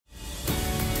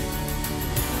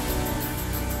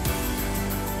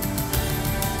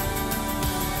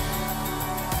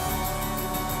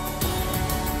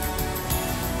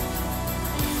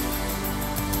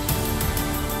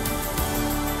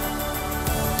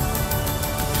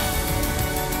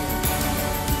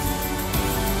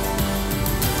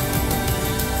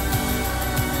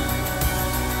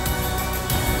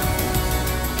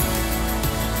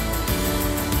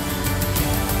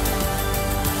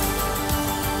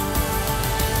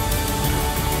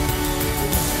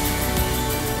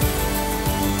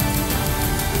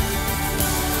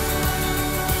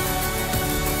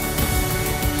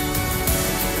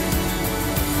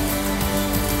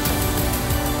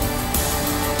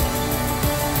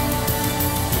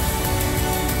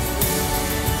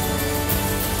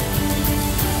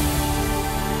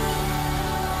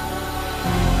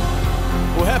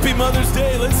Mother's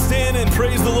Day. Let's stand and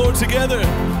praise the Lord together.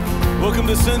 Welcome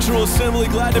to Central Assembly.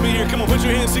 Glad to be here. Come on, put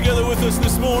your hands together with us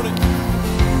this morning.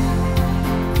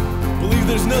 Believe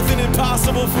there's nothing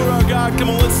impossible for our God.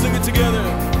 Come on, let's sing it together.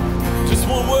 Just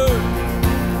one word.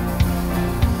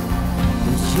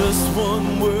 Just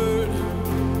one word.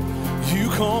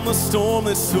 You calm the storm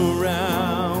that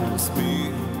surrounds me.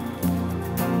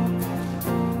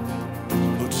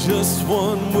 Just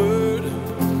one word.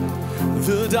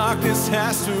 The darkness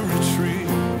has to retreat.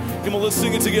 Come on, let's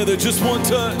sing it together. Just one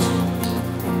touch.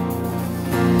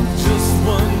 Just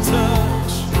one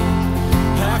touch.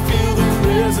 I feel the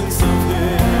presence of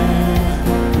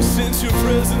them. We sense your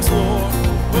presence, Lord.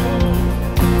 Oh.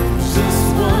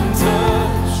 Just one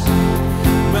touch.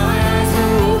 My eyes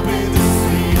are open to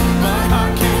see. My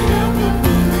heart can't help but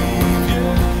believe.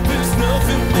 Yeah, there's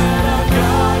nothing that our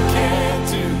God can't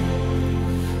do.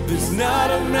 There's not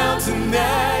a mountain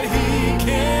that He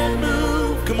can't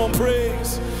move. Come on,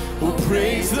 praise. Oh,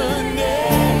 praise the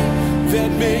name that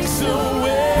makes a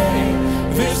way.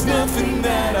 There's nothing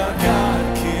that our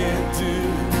God can't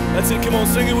do. That's it. Come on,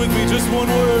 sing it with me. Just one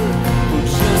word. Oh,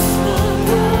 just one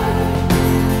word.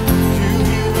 You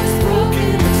heal what's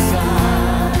broken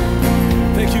inside.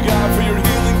 Thank you, God, for your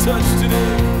healing touch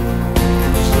today.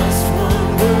 Just one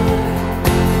word.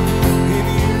 And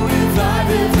you revive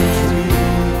every dream.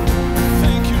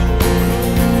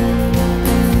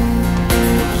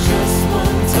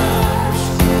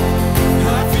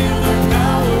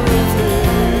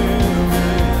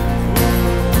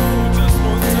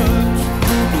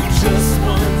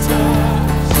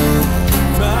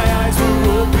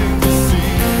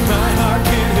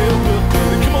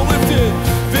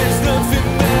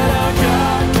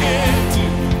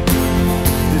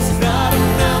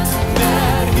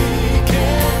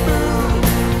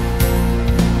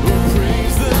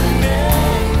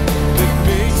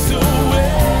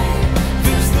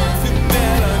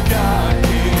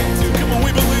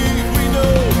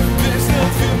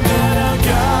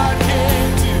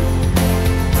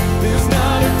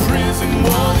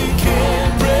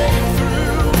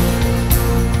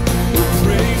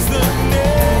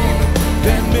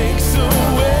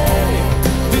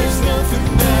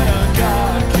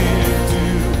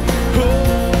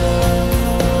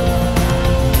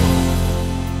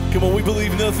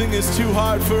 Nothing is too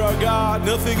hard for our God.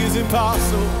 Nothing is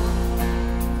impossible.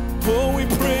 Oh, we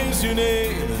praise your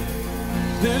name.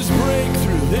 There's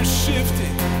breakthrough, there's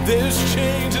shifting, there's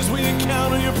change as we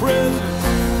encounter your presence.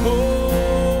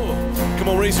 Oh, come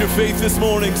on, raise your faith this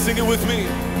morning. Sing it with me.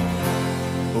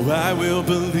 Oh, I will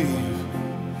believe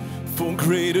for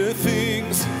greater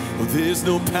things. Oh, there's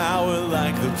no power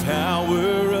like the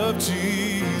power of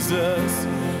Jesus.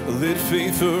 Let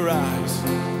faith arise.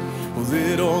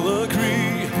 Let all agree.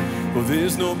 Well,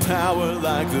 there's no power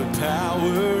like the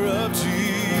power of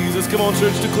Jesus. Come on,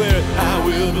 church, declare it. I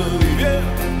will believe, yeah,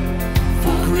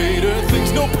 for greater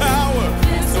things. No power.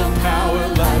 There's no power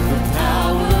like the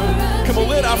power. Come on,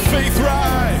 let our faith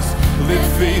rise. Let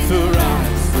faith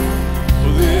arise.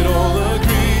 Let all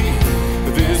agree.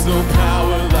 There's no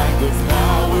power like the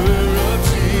power of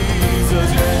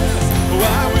Jesus. Yes, oh, I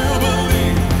will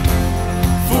believe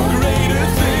for greater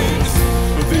things.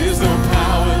 There's no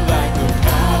power like the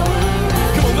power.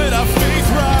 Come on, let our faith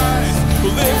rise.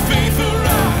 Let faith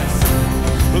arise.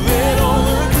 Let all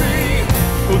agree.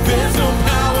 There's no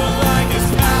power like His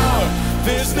power.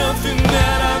 There's nothing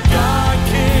that our God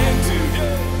can't do.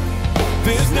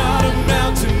 There's not a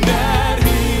mountain that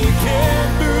He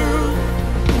can't move.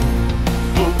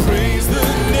 Oh, praise the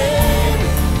name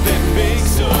that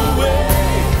makes a way.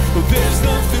 There's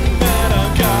nothing that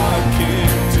our God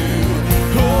can't do.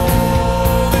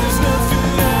 Oh,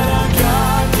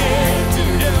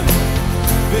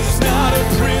 there's not a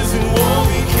prison wall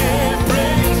He can't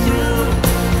break through.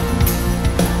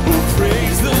 Oh,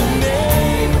 praise the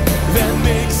name that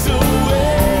makes a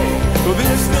way. Oh,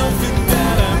 there's nothing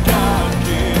that our God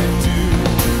can't do.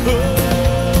 Oh,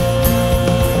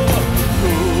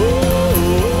 oh, oh,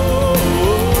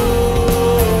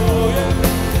 oh, yeah.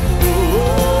 Oh,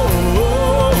 oh,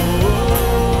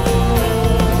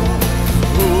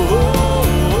 oh,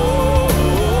 oh, oh.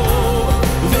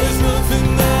 There's nothing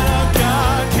that our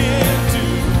God can't do.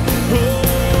 Oh.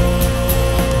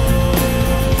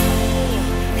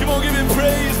 Come on, give Him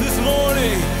praise this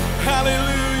morning.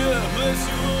 Hallelujah.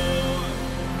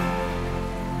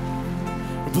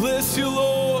 Bless you, Lord. Bless you,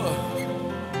 Lord.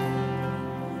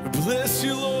 Bless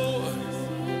you, Lord.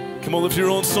 Come on, lift your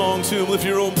own song to Him. Lift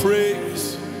your own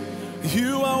praise.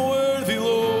 You are worthy,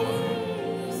 Lord.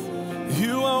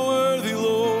 You are worthy,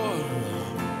 Lord.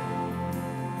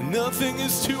 Nothing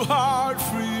is too hard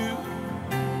for you.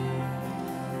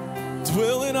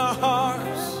 Dwell in our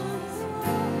hearts.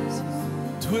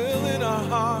 Dwell in our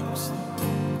hearts.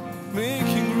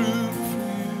 Making room for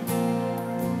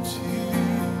you, Jesus.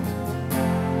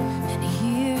 And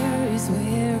here is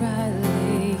where I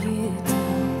lay it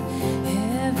down.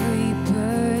 Every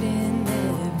burden,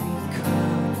 every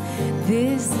crown.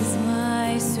 This is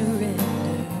my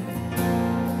surrender.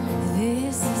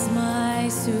 This is my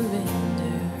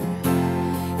surrender.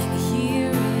 And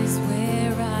here is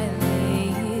where I lay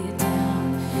it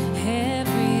down.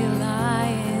 Every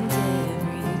lie and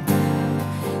every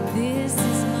doubt. This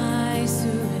is my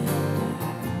surrender.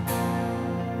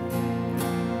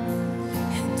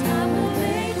 And I will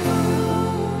make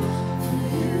room for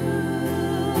you.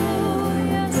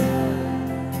 Yes.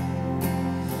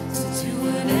 To do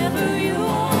whatever you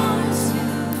want to.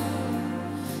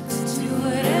 To do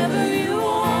whatever you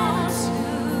want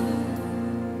to.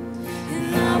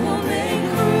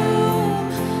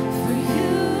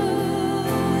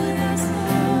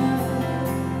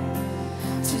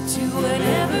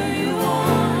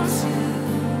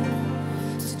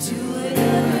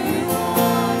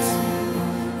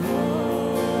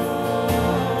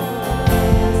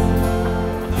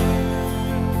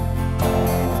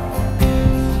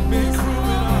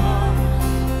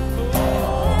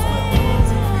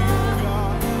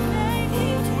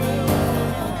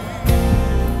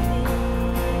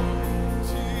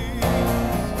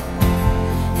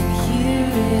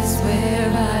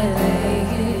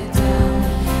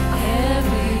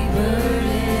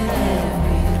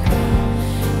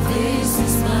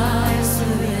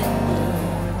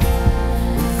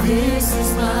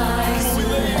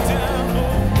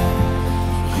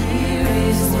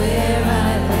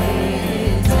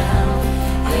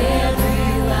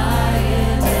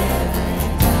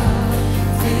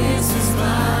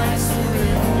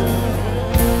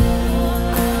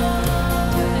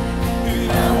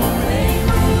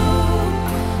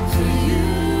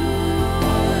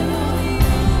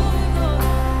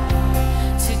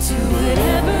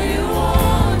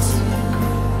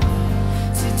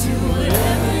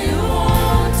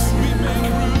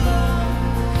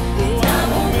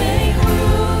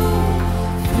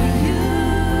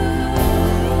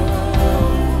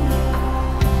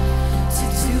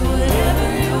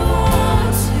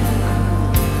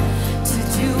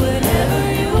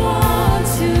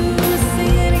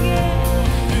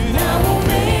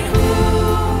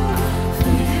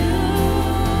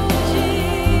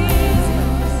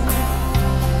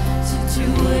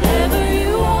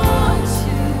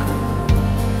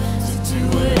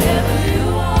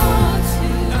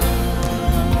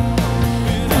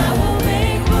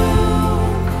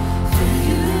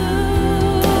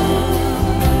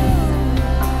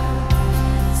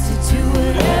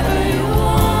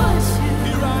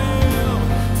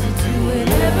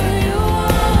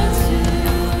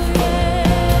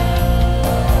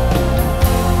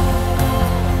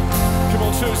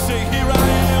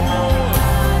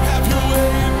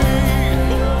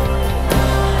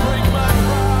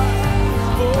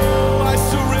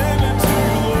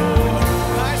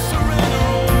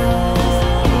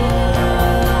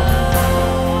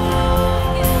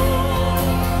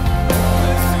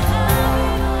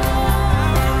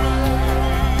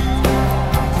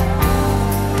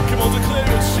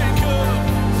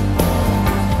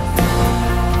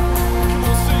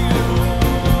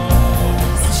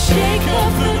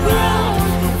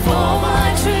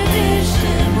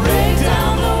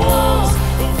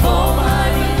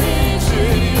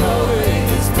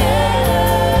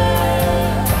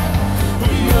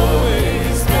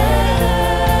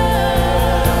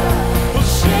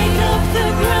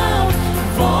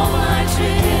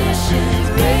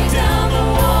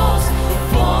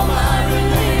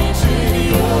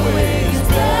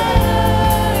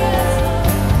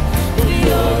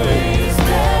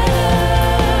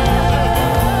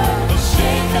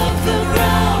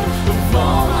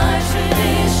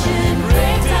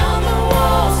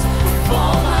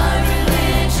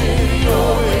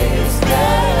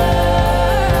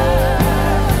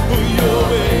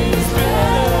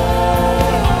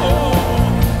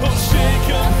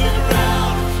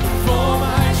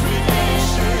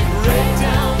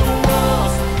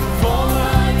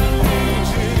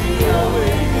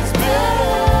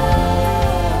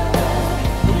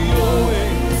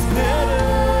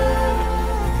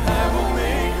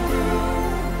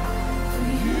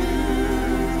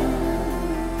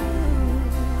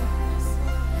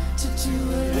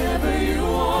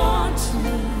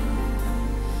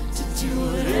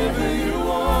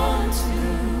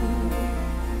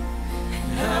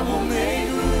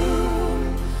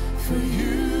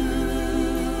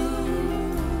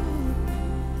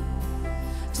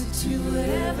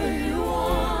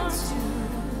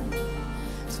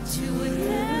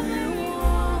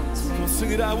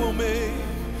 sing it. I will make,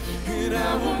 and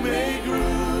I will make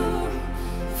room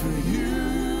for you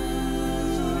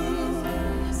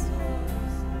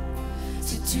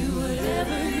to do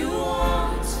whatever you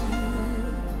want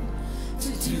to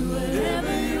do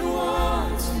whatever you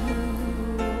want to.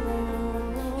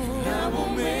 And I will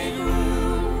make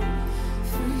room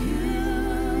for you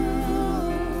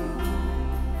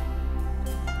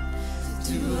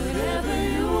to do whatever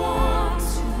you want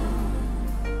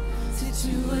to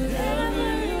do whatever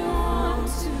you want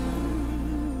to.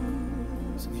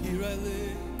 So here I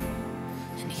lay,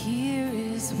 And here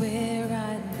is where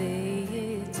I lay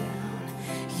it down.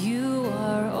 You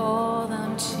are all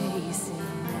I'm chasing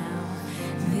now.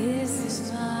 This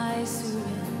is my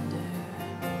surrender.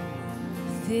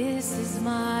 This is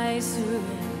my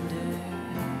surrender.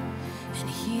 And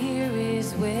here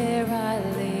is where I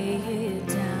lay it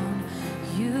down.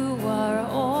 You are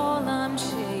all I'm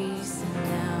chasing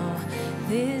now.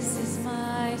 This is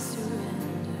my surrender.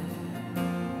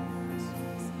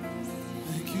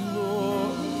 thank you,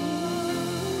 Lord.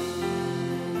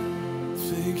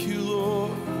 Thank you,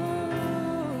 Lord.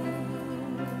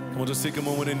 Come on, just take a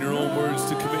moment in your own words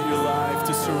to commit your life,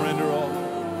 to surrender all.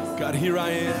 God, here I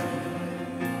am.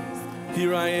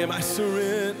 Here I am, I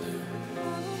surrender.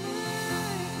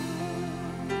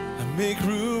 I make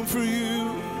room for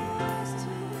you.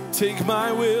 Take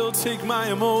my will, take my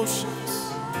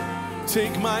emotions,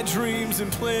 take my dreams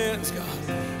and plans, God.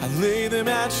 I lay them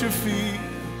at your feet.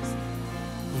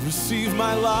 Receive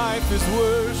my life as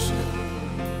worship.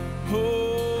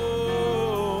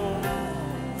 Oh,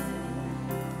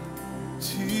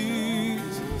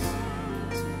 Jesus.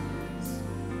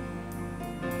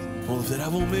 All of that I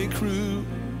will make room,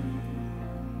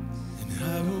 and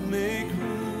I will make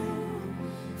room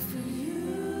For you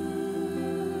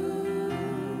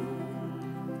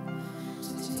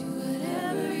to do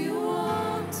whatever you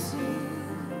want to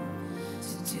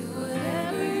do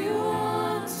whatever you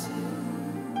want to.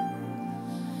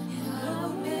 And I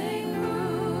will make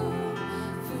room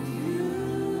for you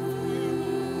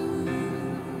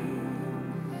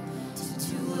to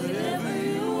do whatever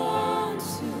you want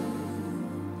to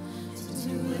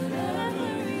do whatever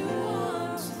you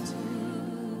want to.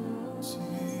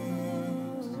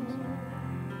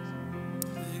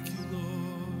 Thank you,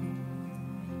 Lord.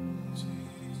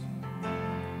 Jesus.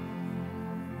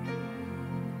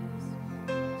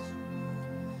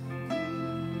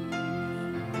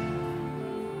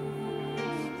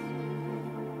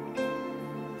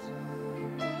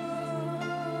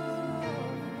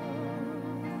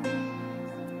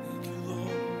 Thank you,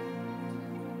 Lord.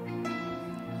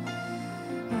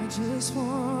 I just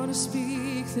want to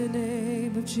speak the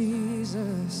name of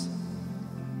Jesus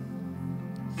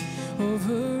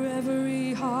over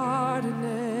every heart and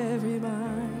every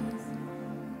mind.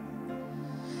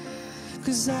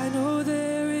 'Cause I know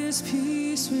there is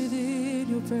peace within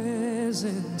your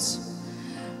presence.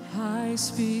 I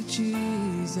speak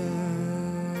Jesus.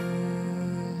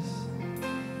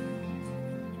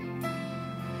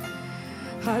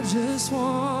 I just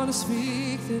want to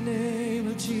speak the name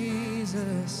of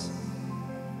Jesus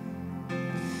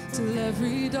till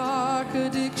every dark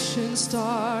addiction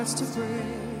starts to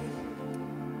break,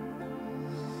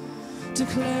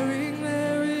 declaring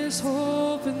there is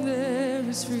hope and there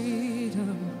is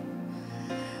freedom.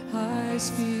 I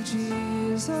speak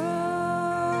Jesus.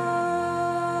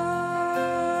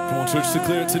 Come on, church,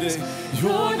 declare it today.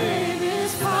 Your name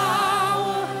is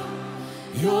power.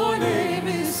 Your name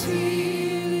is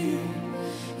healing.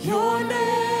 Your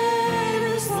name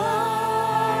is life.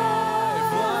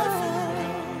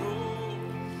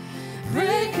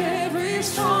 Break every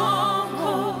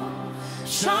stronghold.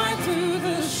 Shine through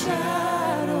the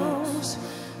shadows.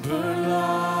 Burn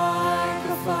like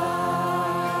a fire.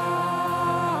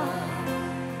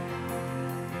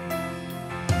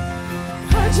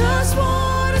 I just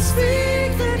want to speak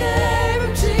the name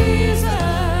of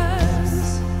Jesus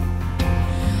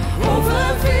over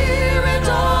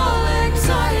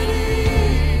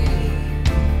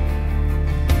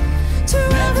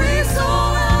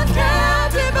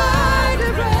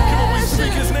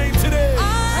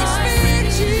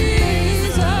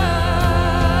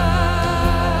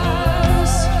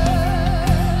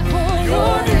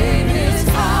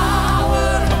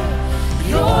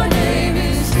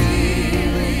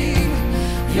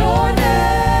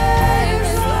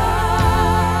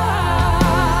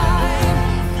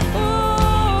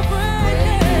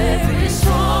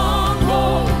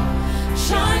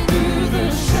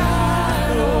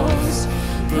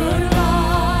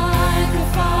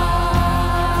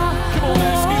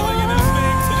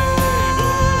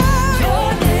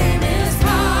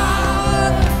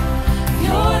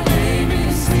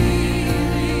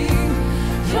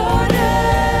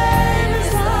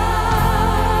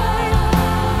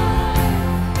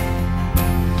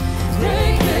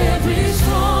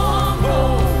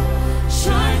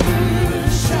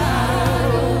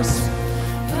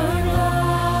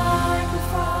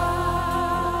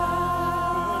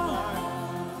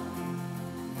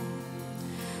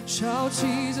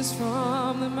Jesus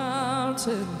from the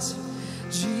mountains,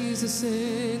 Jesus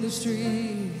in the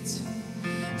streets,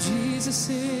 Jesus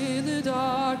in the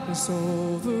darkness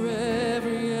over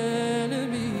every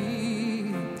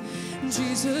enemy.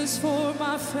 Jesus for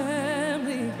my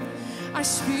family, I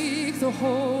speak the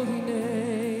holy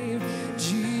name,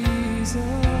 Jesus.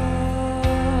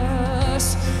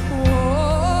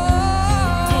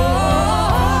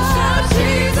 Shout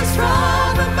Jesus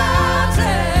from the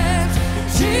mountains,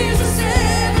 Jesus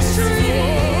in the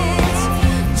streets,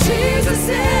 Jesus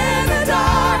in the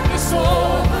darkness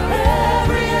over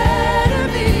every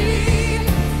enemy.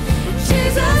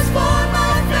 Jesus for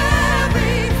my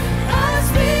family, I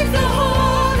speak the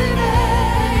holy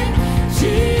name,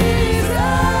 Jesus.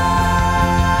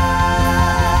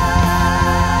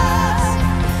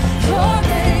 Your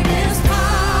name is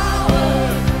power,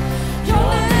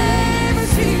 your name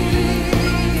is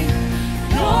healing,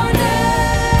 your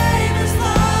name is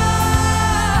life.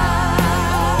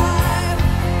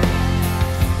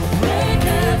 Break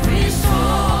every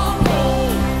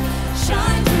stronghold,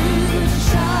 shine through the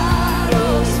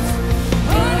shadows,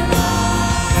 burn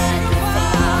like a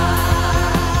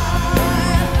fire.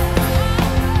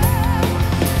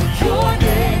 Your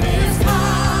name is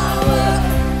power,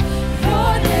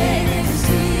 your name is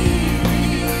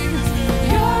healing,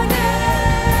 your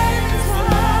name is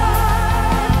life.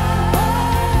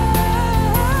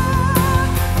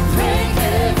 Break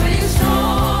every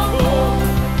stronghold,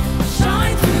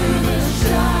 shine through the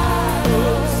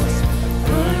shadows,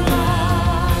 burn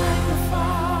like a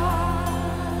fire.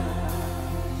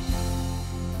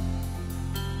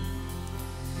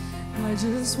 I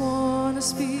just want to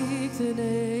speak the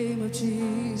name of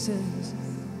Jesus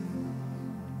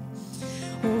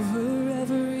over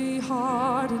every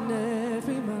heart and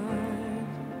every mind.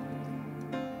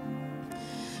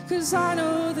 'Cause I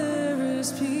know there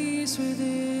is peace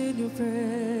within your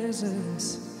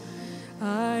presence.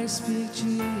 I speak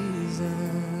Jesus.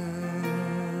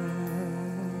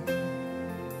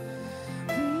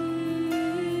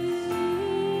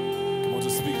 Come on,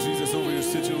 just speak Jesus over your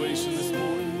situation this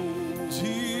morning.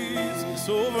 Jesus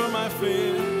over my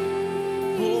family,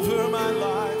 over my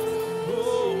life.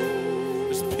 Oh,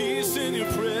 there's peace in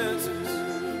your presence.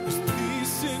 There's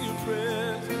peace in your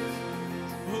presence.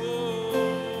 Oh.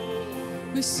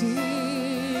 We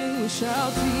sing, we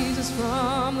shout Jesus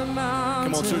from the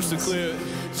mountains. Come on, church, declare it.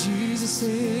 Jesus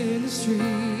in the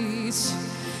streets,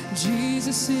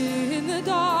 Jesus in the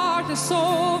darkness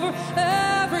over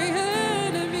every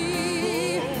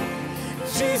enemy.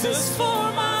 Jesus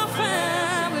for my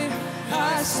family,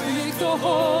 I speak the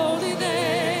holy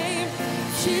name,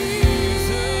 Jesus.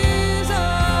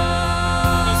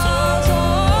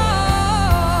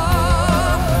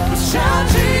 Shout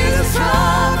Jesus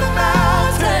from the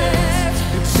mountains,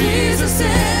 Jesus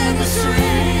in the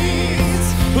streets,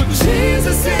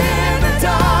 Jesus in the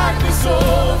darkness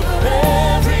over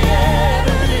every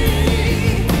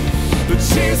enemy.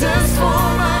 Jesus for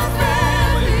my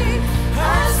family, I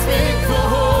speak the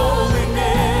holy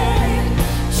name,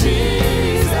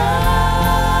 Jesus.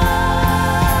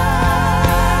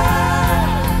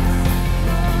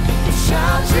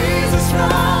 Shout Jesus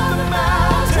from the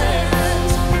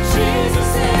mountains,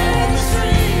 Jesus in the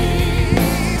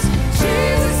streets,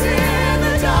 Jesus in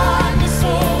the darkness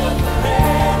over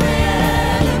every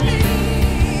enemy.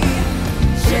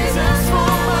 Jesus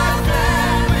for my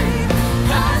family,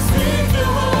 I speak the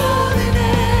holy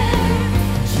name,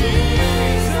 Jesus.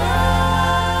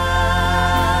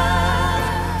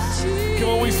 Come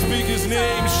on, we speak his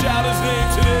name, shout his name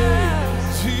today.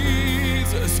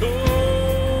 Jesus,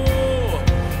 oh,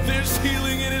 there's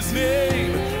healing in his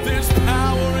name, there's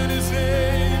power in his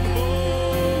name.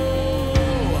 Oh,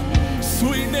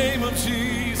 sweet name of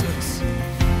Jesus,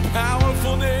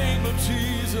 powerful name of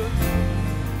Jesus.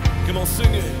 Come on,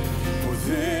 sing it. For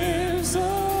There's a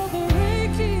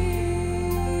breaking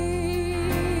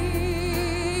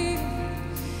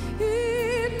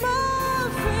in my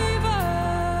favor.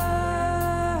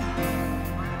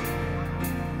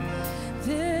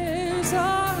 There's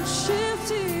a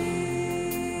shifting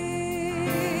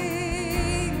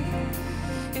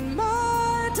in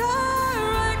my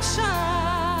direction.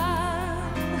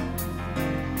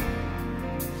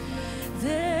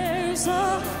 There's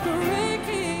a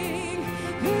breaking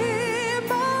in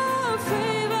my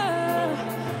favor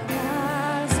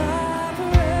as I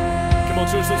pray. Come on,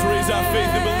 church, let's raise our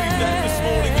faith and believe that this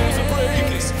morning there's a breaking.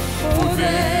 Oh,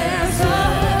 there's a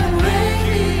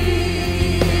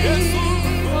breaking. Yes,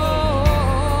 Lord. Oh,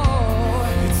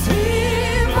 it's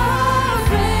in my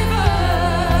favor.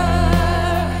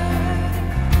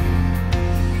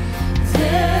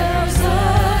 There's a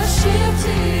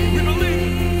shifting. We believe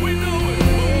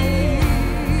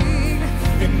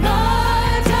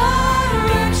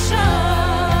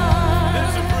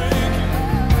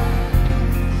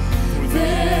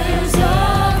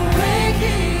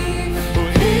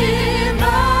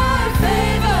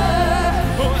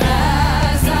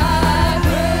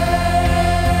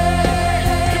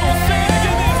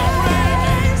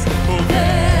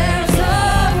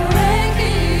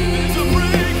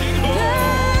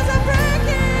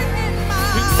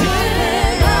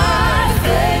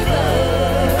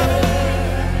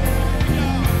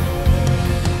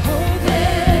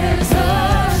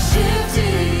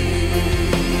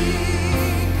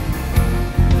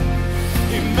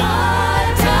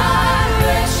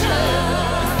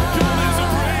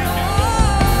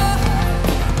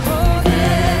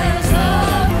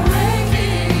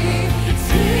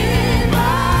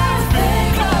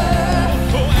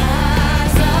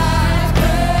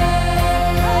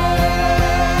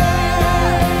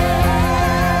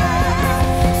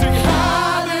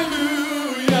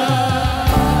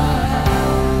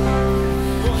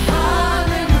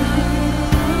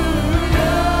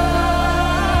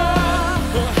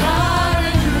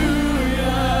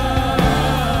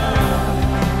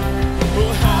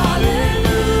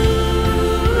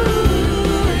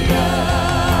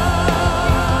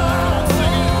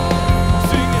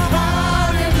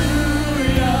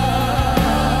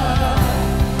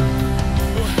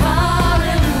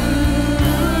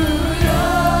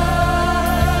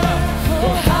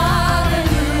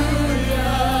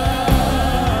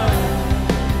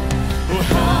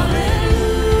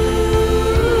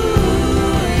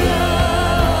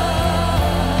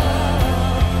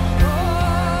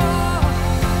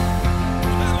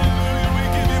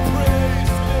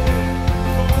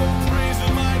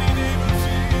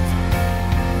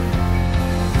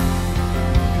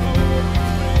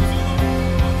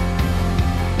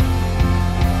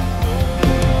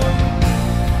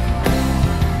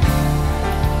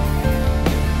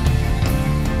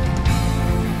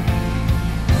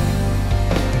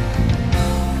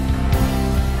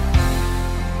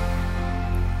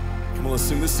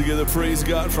together. Praise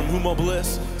God, from whom all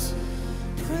blessings.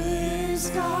 Praise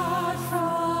God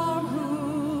from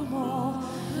whom all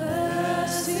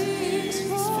blessings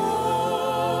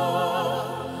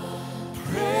flow.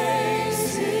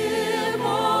 Praise Him,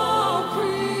 all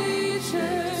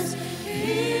creatures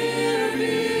here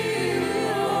below.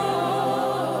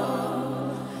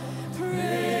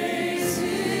 Praise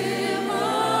Him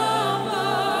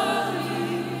above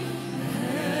the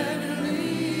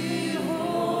heavenly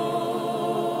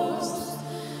hosts.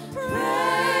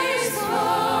 Praise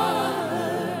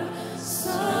Father,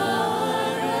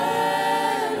 Son,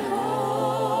 and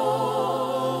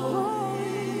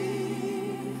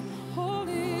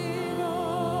Holy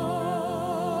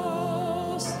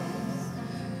Ghost.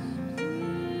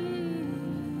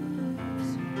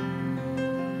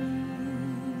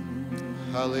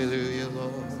 Hallelujah,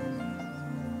 Lord.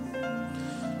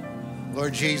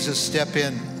 Lord Jesus, step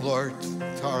in, Lord,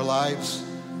 to our lives.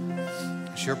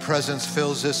 As your presence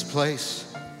fills this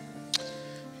place.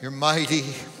 You're mighty.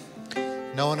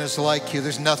 No one is like you.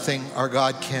 There's nothing our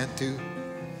God can't do.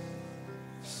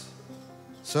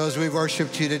 So as we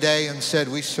worshiped you today and said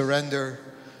we surrender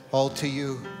all to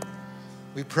you,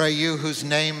 we pray you whose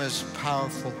name is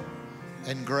powerful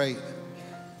and great,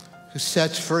 who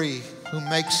sets free, who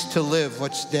makes to live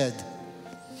what's dead.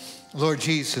 Lord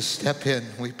Jesus, step in,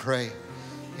 we pray,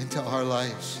 into our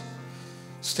lives.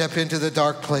 Step into the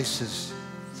dark places.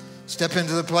 Step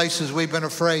into the places we've been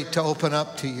afraid to open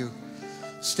up to you.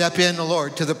 Step in,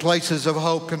 Lord, to the places of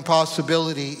hope and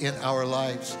possibility in our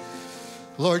lives.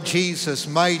 Lord Jesus,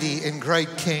 mighty and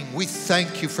great King, we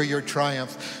thank you for your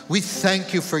triumph. We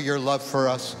thank you for your love for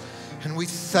us. And we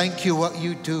thank you what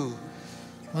you do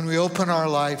when we open our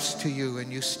lives to you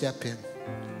and you step in.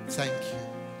 Thank you.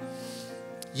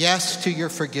 Yes to your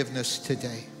forgiveness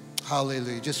today.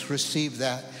 Hallelujah. Just receive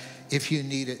that if you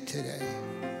need it today.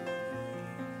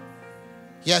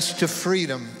 Yes to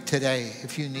freedom today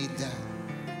if you need that.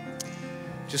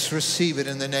 Just receive it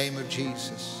in the name of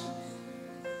Jesus.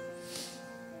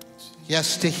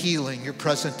 Yes to healing. You're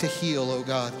present to heal, oh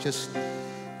God.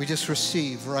 We just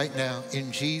receive right now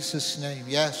in Jesus' name.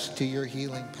 Yes to your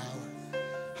healing power.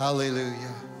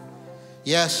 Hallelujah.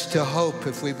 Yes to hope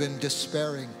if we've been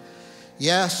despairing.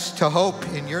 Yes to hope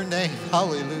in your name.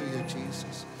 Hallelujah,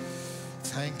 Jesus.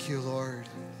 Thank you, Lord.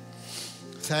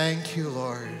 Thank you,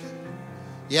 Lord.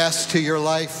 Yes to your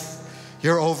life,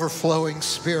 your overflowing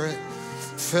spirit.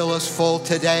 Fill us full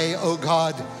today, oh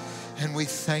God. And we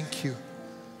thank you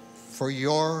for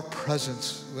your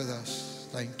presence with us.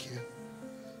 Thank you.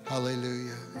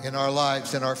 Hallelujah. In our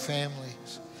lives, in our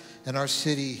families, in our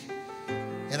city,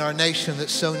 in our nation that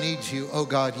so needs you, oh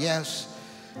God, yes,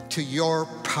 to your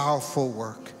powerful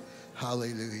work.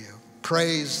 Hallelujah.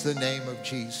 Praise the name of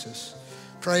Jesus.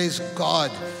 Praise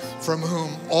God from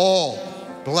whom all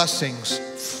blessings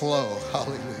flow.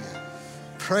 Hallelujah.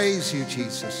 Praise you,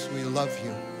 Jesus. We love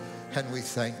you and we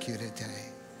thank you today.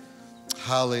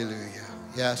 Hallelujah.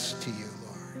 Yes to you,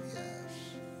 Lord.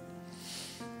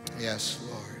 Yes. Yes,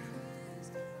 Lord.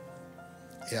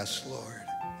 Yes, Lord.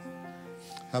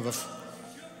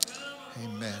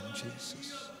 Amen, Jesus.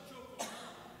 Yes.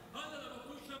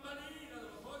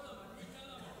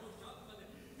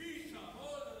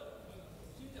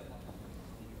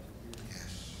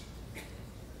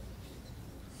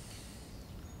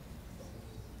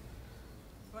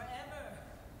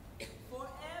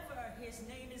 Forever, his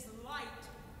name is light.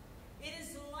 It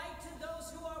is light to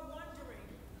those who are wandering.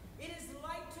 It is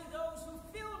light to those who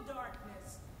feel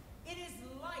darkness. It is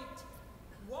light.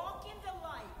 Walk in the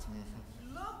light.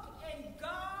 Look, and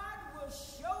God will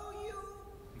show you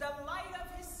the light of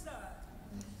his son.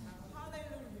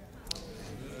 Hallelujah.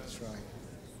 That's right.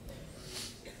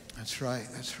 That's right.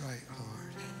 That's right,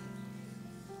 Lord.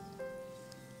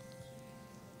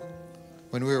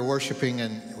 When we were worshiping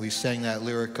and we sang that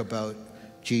lyric about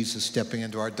Jesus stepping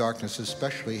into our darkness,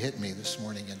 especially hit me this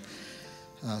morning.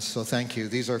 And so thank you.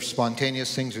 These are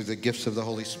spontaneous things. They're the gifts of the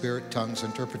Holy Spirit, tongues,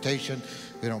 interpretation.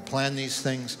 We don't plan these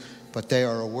things, but they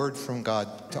are a word from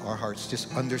God to our hearts,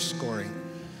 just underscoring.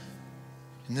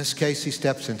 In this case, he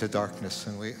steps into darkness,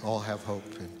 and we all have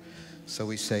hope. And so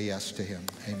we say yes to him.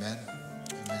 Amen.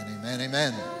 Amen, amen,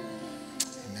 amen.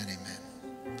 Amen, amen.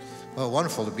 Well,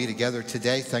 wonderful to be together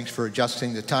today. Thanks for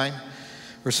adjusting the time.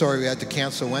 We're sorry we had to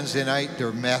cancel Wednesday night. There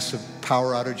were massive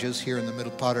power outages here in the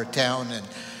middle part of town, and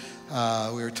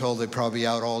we were told they'd probably be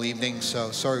out all evening.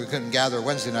 So sorry we couldn't gather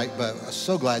Wednesday night, but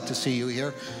so glad to see you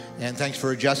here. And thanks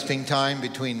for adjusting time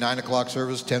between 9 o'clock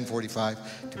service, 10:45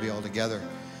 to be all together.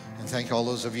 And thank all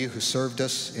those of you who served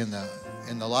us in the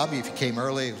lobby. If you came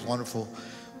early, it was wonderful,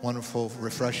 wonderful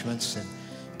refreshments and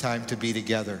time to be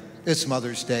together. It's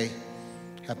Mother's Day.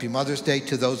 Happy Mother's Day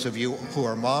to those of you who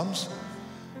are moms.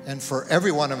 And for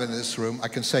every one of them in this room, I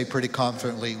can say pretty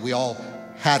confidently, we all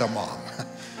had a mom.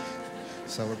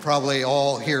 So we're probably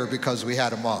all here because we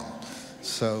had a mom.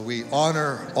 So we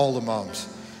honor all the moms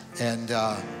and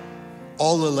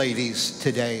all the ladies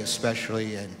today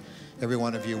especially, and every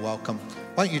one of you, welcome.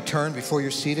 Why don't you turn before you're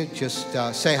seated? Just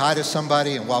say hi to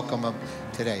somebody and welcome them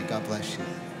today. God bless you.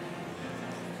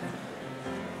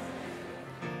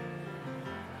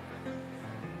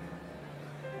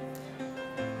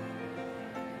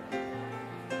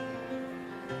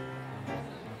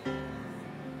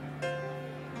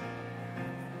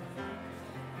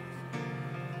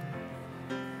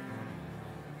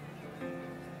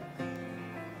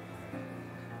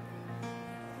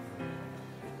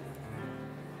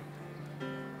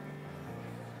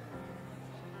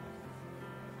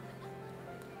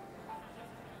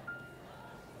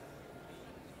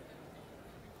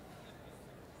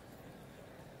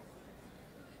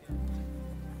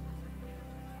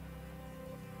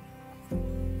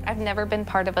 I've never been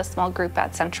part of a small group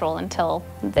at Central until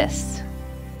this.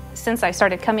 Since I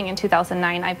started coming in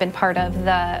 2009, I've been part of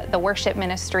the worship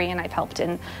ministry, and I've helped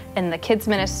in the kids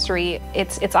ministry.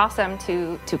 It's awesome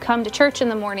to come to church in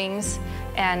the mornings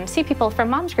and see people from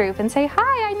Mom's Group and say,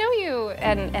 hi, I know you,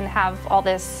 and have all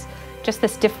this, just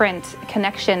this different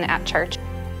connection at church.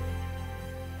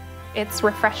 It's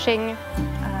refreshing.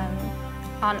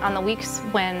 On the weeks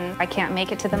when I can't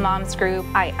make it to the Mom's Group,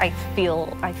 I feel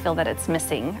that it's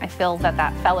missing. I feel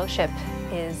that fellowship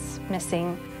is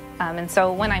missing. And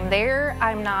so when I'm there,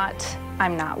 I'm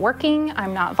not working,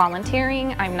 I'm not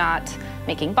volunteering, I'm not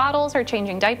making bottles or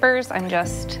changing diapers. I'm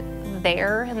just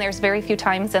there. And there's very few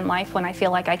times in life when I feel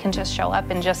like I can just show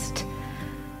up and just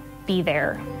be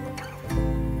there.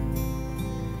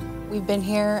 We've been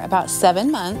here about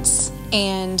 7 months,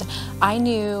 and I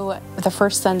knew the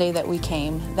first Sunday that we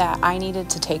came that I needed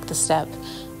to take the step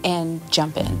and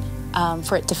jump in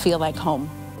for it to feel like home.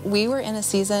 We were in a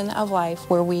season of life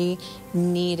where we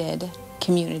needed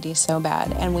community so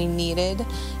bad, and we needed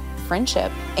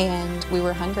friendship, and we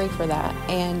were hungry for that.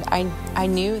 And I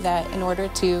knew that in order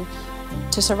to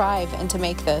survive and to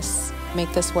make this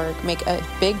work, make a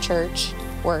big church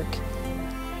work,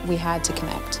 we had to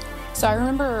connect. So I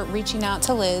remember reaching out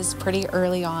to Liz pretty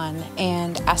early on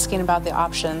and asking about the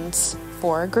options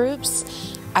for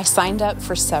groups. I signed up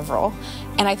for several,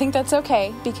 and I think that's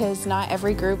okay because not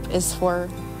every group is for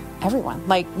everyone.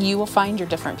 Like, you will find your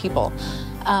different people.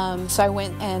 So I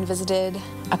went and visited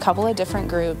a couple of different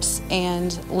groups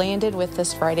and landed with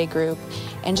this Friday group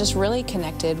and just really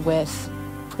connected with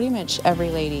pretty much every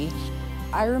lady.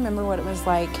 I remember what it was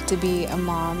like to be a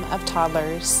mom of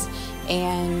toddlers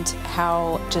and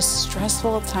how just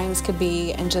stressful times could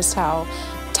be and just how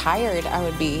tired I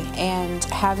would be. And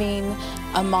having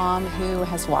a mom who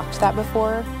has walked that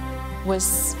before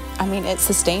it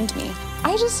sustained me.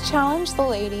 I just challenge the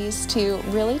ladies to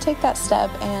really take that step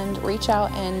and reach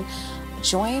out and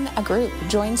join a group,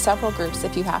 join several groups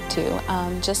if you have to.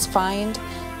 Just find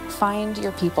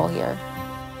your people here.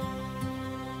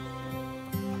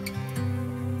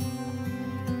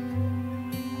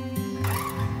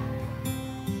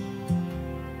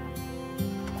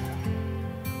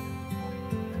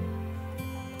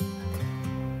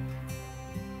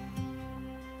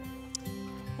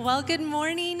 Well, good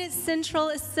morning, Central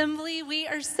Assembly. We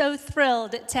are so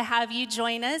thrilled to have you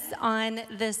join us on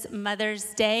this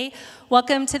Mother's Day.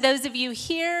 Welcome to those of you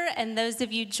here and those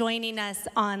of you joining us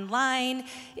online.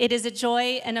 It is a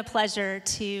joy and a pleasure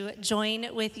to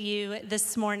join with you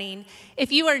this morning.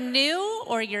 If you are new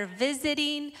or you're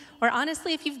visiting, or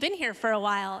honestly, if you've been here for a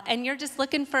while and you're just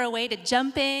looking for a way to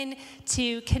jump in,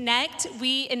 to connect,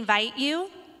 we invite you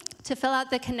to fill out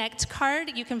the Connect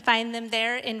card. You can find them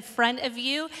there in front of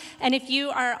you. And if you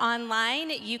are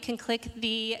online, you can click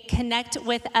the Connect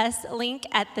with Us link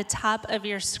at the top of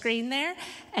your screen there.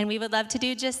 And we would love to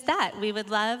do just that. We would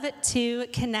love to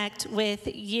connect with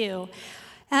you.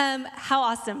 How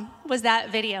awesome was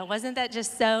that video? Wasn't that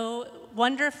just so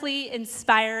wonderfully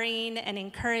inspiring and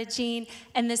encouraging?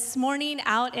 And this morning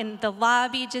out in the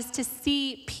lobby, just to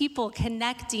see people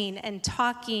connecting and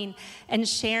talking and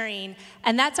sharing.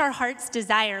 And that's our heart's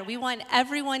desire. We want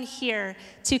everyone here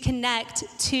to connect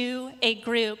to a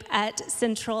group at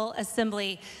Central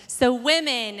Assembly. So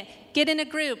women, get in a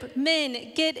group.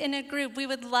 Men, get in a group. We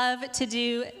would love to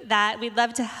do that. We'd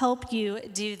love to help you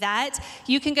do that.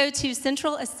 You can go to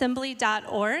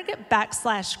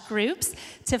centralassembly.org/groups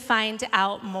to find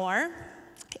out more.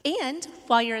 And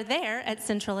while you're there at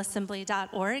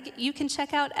centralassembly.org, you can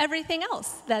check out everything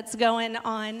else that's going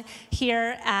on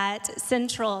here at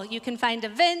Central. You can find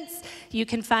events, you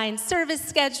can find service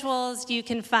schedules, you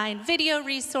can find video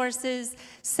resources,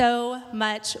 so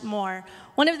much more.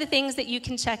 One of the things that you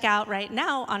can check out right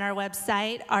now on our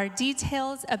website are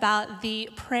details about the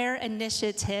prayer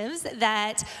initiatives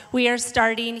that we are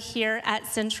starting here at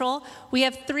Central. We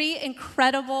have 3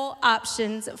 incredible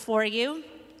options for you.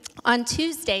 On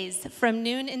Tuesdays from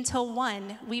noon until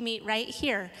 1, we meet right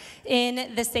here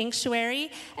in the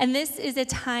sanctuary, and this is a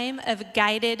time of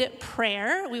guided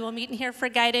prayer. We will meet in here for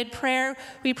guided prayer.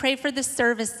 We pray for the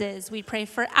services. We pray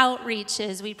for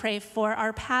outreaches. We pray for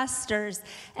our pastors,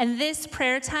 and this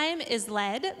prayer time is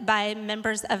led by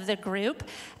members of the group,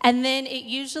 and then it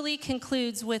usually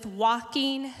concludes with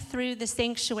walking through the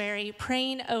sanctuary,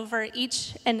 praying over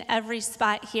each and every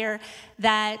spot here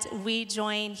that we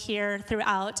join here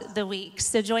throughout the week.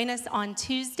 So join us on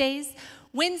Tuesdays.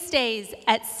 Wednesdays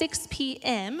at 6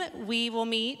 p.m., we will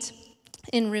meet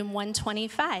in room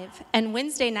 125. And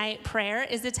Wednesday night prayer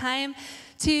is a time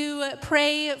to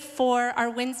pray for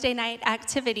our Wednesday night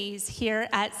activities here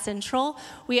at Central.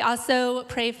 We also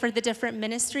pray for the different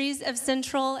ministries of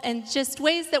Central and just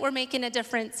ways that we're making a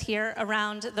difference here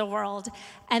around the world.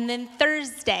 And then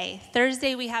Thursday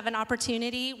we have an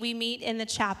opportunity. We meet in the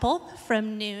chapel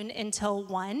from noon until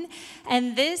 1.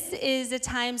 And this is a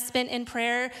time spent in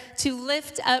prayer to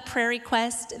lift up prayer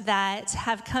requests that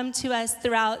have come to us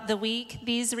throughout the week.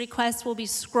 These requests will be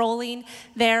scrolling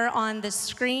there on the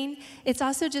screen. It's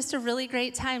also just a really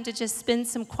great time to just spend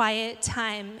some quiet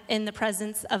time in the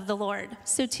presence of the Lord.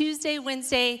 So Tuesday,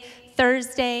 Wednesday,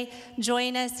 Thursday,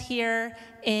 join us here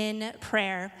in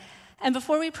prayer. And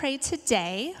before we pray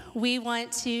today, we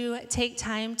want to take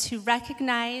time to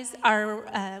recognize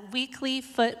our weekly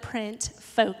footprint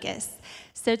focus.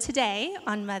 So today,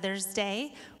 on Mother's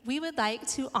Day, we would like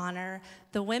to honor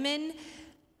the women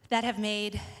that have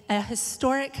made a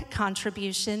historic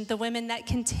contribution, the women that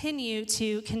continue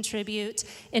to contribute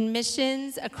in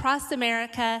missions across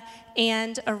America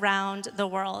and around the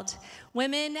world.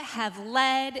 Women have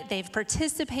led, they've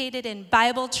participated in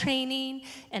Bible training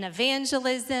and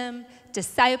evangelism,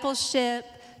 discipleship,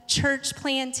 church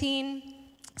planting,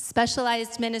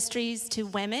 specialized ministries to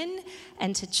women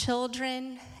and to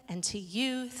children and to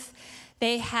youth.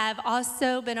 They have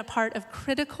also been a part of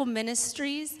critical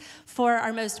ministries for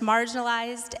our most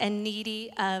marginalized and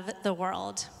needy of the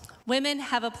world. Women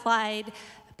have applied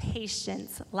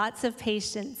patience, lots of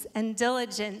patience and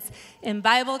diligence in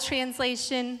Bible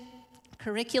translation,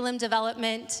 curriculum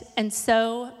development, and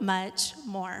so much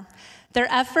more. Their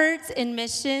efforts in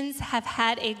missions have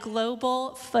had a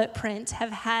global footprint,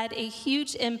 have had a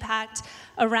huge impact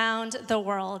around the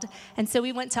world. And so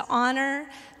we want to honor,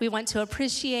 we want to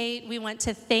appreciate, we want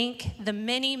to thank the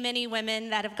many, many women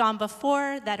that have gone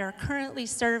before, that are currently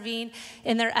serving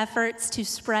in their efforts to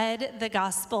spread the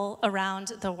gospel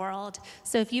around the world.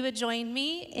 So if you would join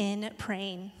me in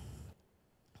praying.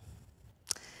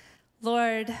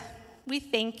 Lord, we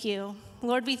thank you.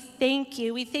 Lord, we thank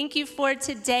you. We thank you for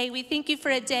today. We thank you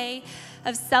for a day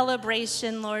of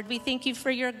celebration, Lord. We thank you for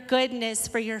your goodness,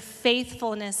 for your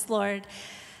faithfulness, Lord.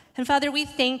 And Father, we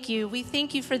thank you. We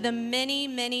thank you for the many,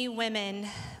 many women,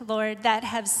 Lord, that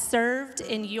have served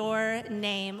in your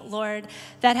name, Lord,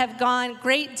 that have gone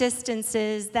great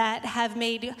distances, that have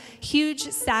made huge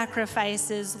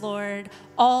sacrifices, Lord,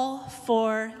 all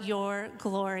for your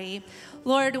glory.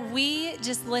 Lord, we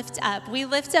just lift up. We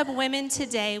lift up women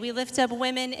today. We lift up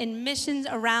women in missions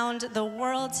around the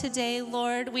world today,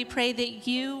 Lord. We pray that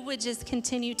you would just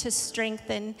continue to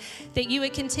strengthen, that you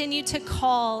would continue to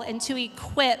call and to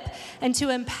equip and to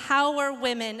empower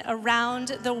women around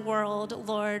the world,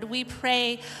 Lord. We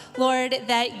pray, Lord,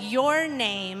 that your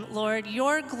name, Lord,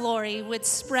 your glory would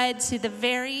spread to the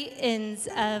very ends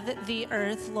of the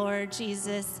earth, Lord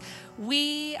Jesus.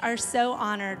 We are so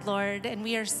honored, Lord, and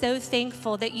we are so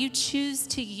thankful that you choose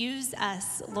to use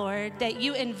us, Lord, that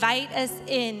you invite us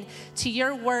in to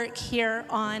your work here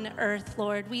on earth,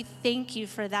 Lord. We thank you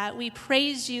for that. We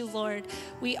praise you, Lord.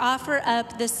 We offer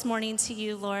up this morning to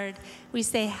you, Lord. We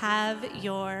say, have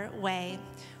your way.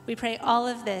 We pray all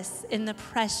of this in the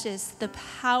precious, the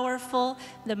powerful,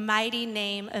 the mighty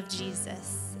name of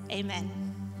Jesus. Amen.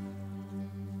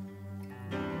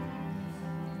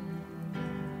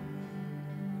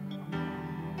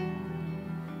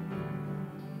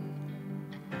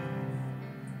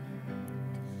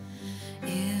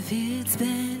 If it's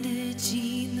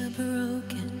bandaging the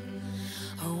broken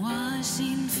or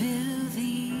washing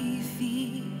filthy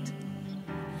feet,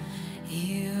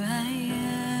 here I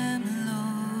am,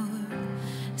 Lord,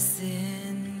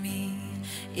 send me.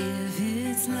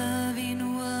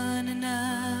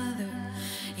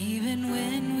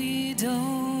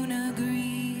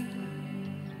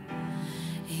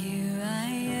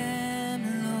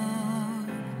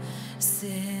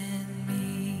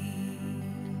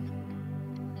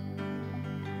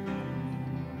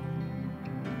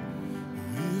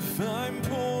 If I'm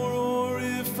poor or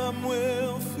if I'm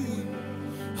wealthy,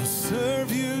 I'll serve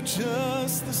you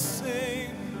just the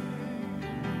same.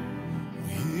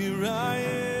 Here I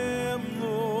am,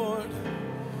 Lord,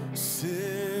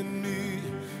 send me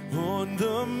on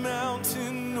the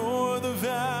mountain or the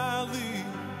valley,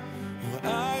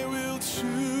 I will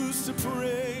choose to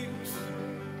praise.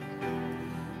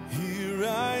 Here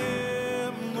I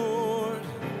am, Lord,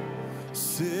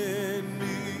 send me.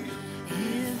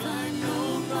 If I'm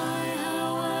known by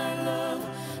how I love,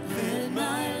 let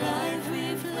my life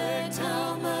reflect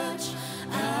how much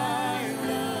I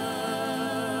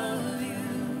love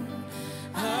you.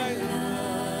 I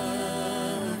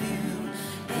love you.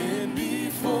 And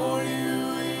before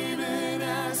you even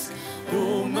ask,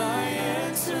 oh, my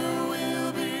answer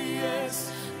will be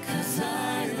yes, 'cause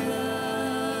I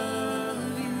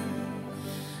love you.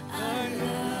 I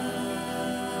love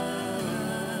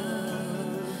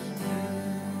you.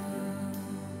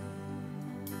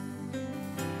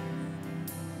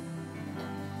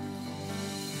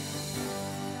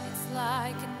 It's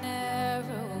like an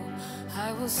arrow,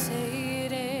 I will say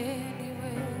it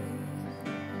anyway.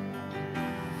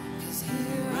 'Cause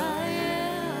here I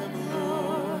am,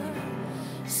 Lord,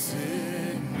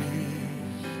 send me.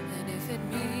 And if it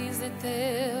means that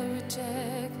they'll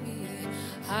reject me,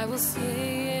 I will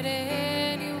say it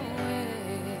anyway.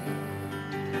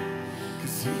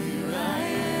 'Cause here I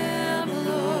am,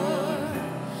 Lord,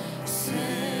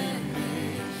 send me.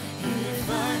 If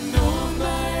I'm known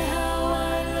by how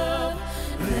I love,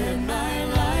 let my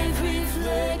life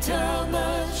reflect how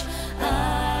much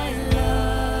I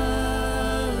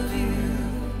love you.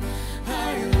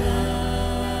 I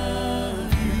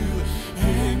love you.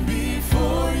 And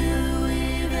before you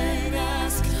even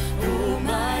ask, oh,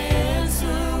 my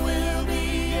answer will be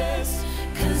yes,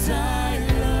 'cause I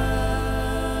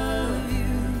love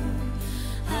you.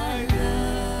 I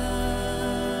love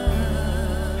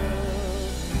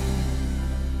you.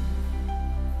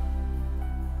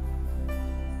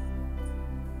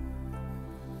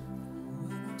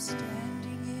 When I'm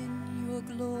standing in your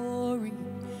glory,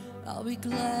 I'll be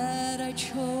glad I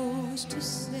chose to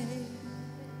say,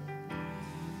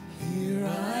 here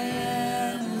I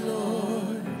am,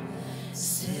 Lord,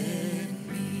 send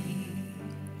me.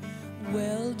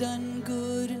 Well done,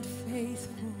 good and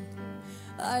faithful,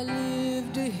 I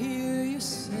live to hear you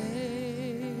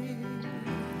say,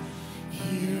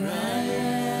 here I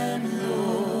am,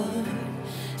 Lord,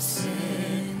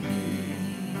 send me.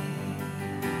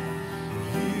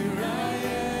 Here I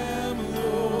am,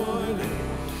 Lord,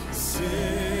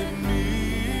 send me.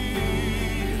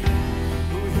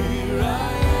 Here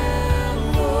I am,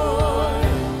 Lord,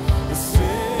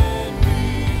 send me.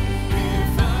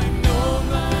 If I'm known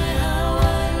by how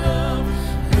I love,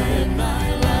 let my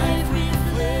life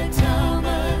reflect how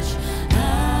much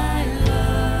I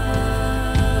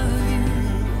love you.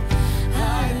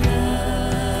 I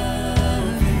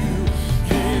love you.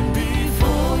 And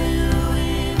before you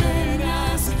even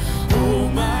ask, oh,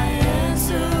 my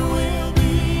answer will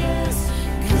be yes,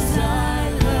 'cause I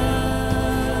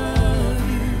love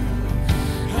you.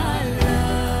 I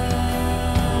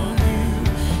love you.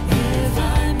 If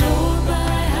I'm known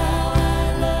by how I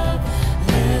love,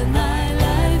 let my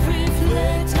life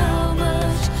reflect how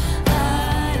much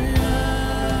I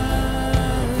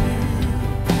love you.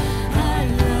 I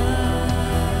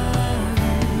love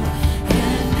you.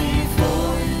 And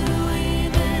before you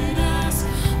even ask,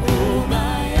 oh,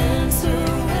 my answer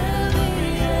will be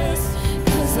yes,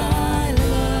 'cause I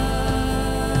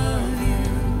love you.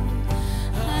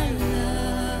 I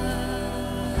love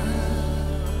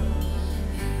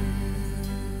you.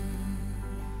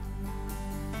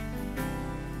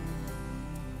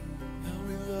 How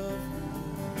we love you.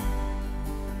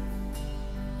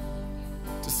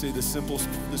 To say the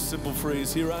simple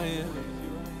phrase, here I am.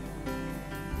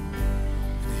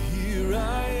 Here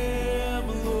I am,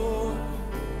 Lord,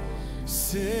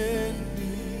 send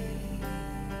me.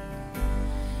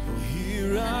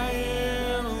 Here I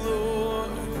am,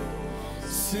 Lord,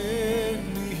 send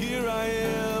me. Here I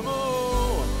am,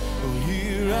 oh,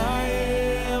 here I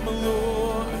am,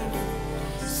 Lord,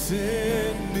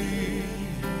 send me.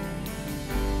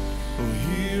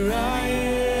 Here I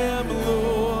am,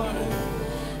 Lord,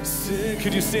 send.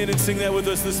 Could you stand and sing that with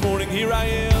us this morning? Here I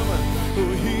am,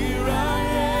 oh, here I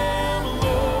am,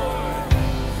 Lord,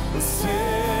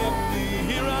 send me.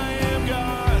 Here I am,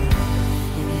 God,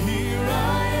 oh, here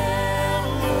I am,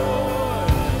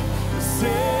 Lord,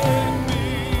 send me.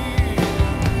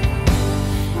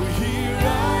 Oh, here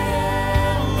I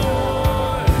am,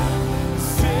 Lord,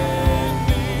 send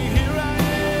me. Here I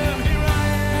am, here I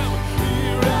am,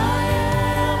 here I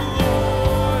am,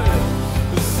 Lord,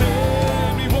 send me.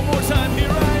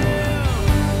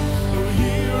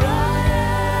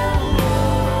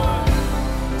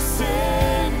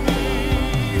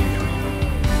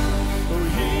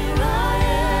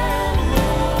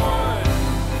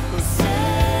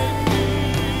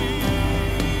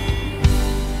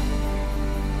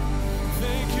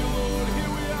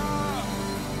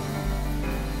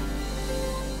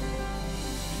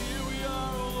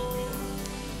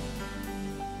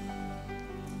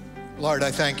 Lord,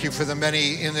 I thank you for the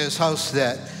many in this house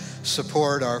that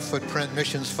support our Footprint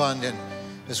Missions Fund. And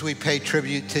as we pay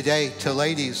tribute today to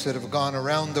ladies that have gone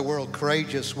around the world,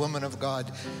 courageous women of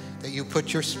God, that you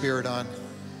put your spirit on,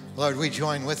 Lord, we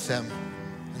join with them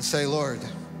and say, Lord,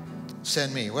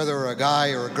 send me. Whether we're a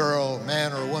guy or a girl,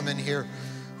 man or a woman here,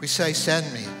 we say,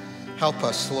 send me. Help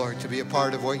us, Lord, to be a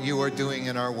part of what you are doing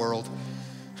in our world.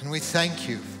 And we thank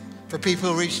you for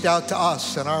people who reached out to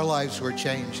us and our lives were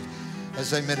changed as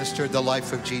they ministered the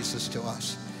life of Jesus to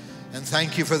us. And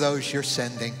thank you for those you're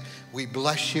sending. We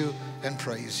bless you and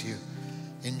praise you.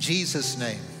 In Jesus'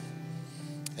 name,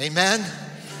 amen.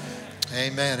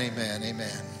 Amen, amen,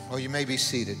 amen. Well, you may be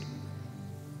seated.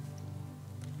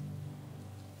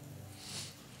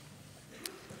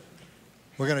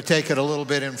 We're going to take it a little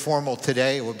bit informal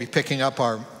today. We'll be picking up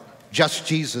our Just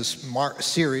Jesus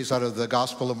series out of the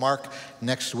Gospel of Mark.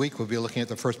 Next week, we'll be looking at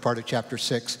the first part of chapter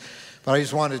 6. But I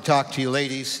just wanted to talk to you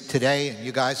ladies today, and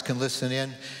you guys can listen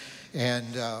in. And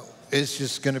it's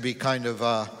just going to be kind of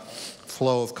a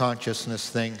flow of consciousness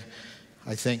thing,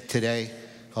 I think, today.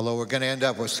 Although we're going to end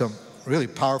up with some really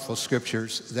powerful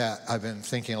scriptures that I've been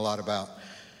thinking a lot about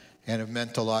and have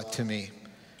meant a lot to me.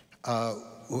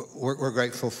 We're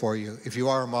grateful for you. If you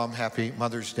are a mom, happy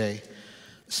Mother's Day.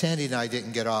 Sandy and I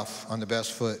didn't get off on the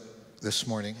best foot this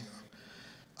morning.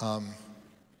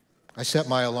 I set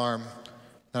my alarm,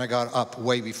 and I got up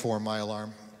way before my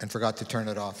alarm and forgot to turn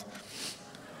it off.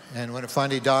 And when it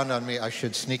finally dawned on me, I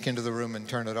should sneak into the room and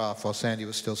turn it off while Sandy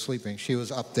was still sleeping. She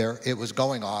was up there, it was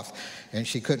going off, and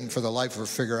she couldn't for the life of her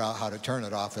figure out how to turn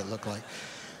it off, it looked like.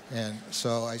 And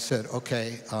so I said,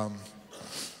 okay.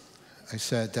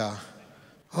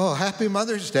 Oh, happy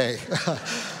Mother's Day.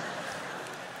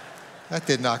 That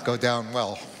did not go down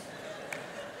well.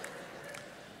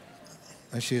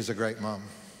 And she is a great mom.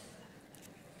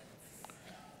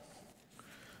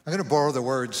 I'm going to borrow the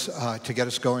words to get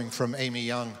us going from Amy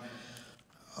Young,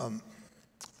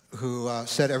 who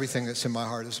said everything that's in my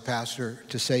heart as a pastor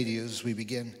to say to you as we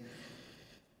begin.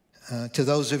 To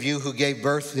those of you who gave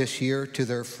birth this year to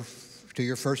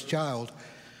your first child,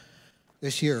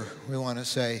 this year we want to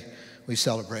say we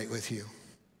celebrate with you.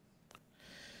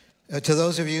 To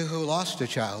those of you who lost a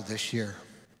child this year,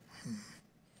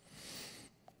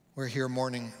 we're here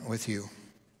mourning with you.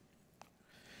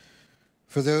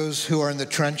 For those who are in the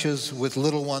trenches with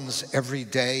little ones every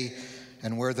day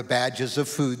and wear the badges of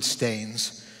food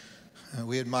stains,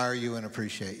 we admire you and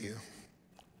appreciate you.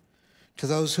 To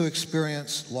those who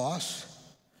experience loss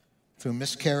through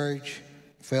miscarriage,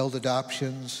 failed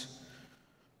adoptions,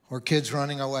 or kids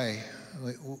running away,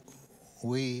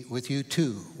 with you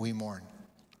too, we mourn.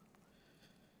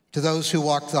 To those who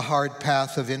walk the hard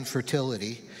path of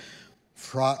infertility,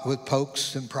 fraught with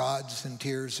pokes and prods and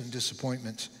tears and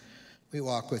disappointments, we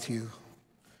walk with you.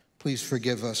 Please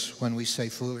forgive us when we say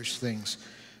foolish things.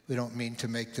 We don't mean to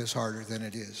make this harder than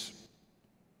it is.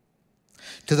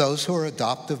 To those who are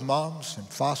adoptive moms and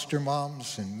foster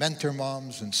moms and mentor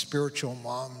moms and spiritual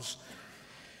moms,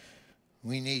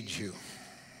 we need you.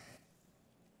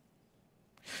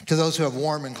 To those who have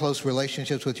warm and close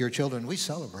relationships with your children, we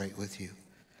celebrate with you.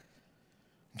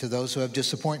 To those who have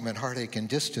disappointment, heartache, and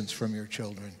distance from your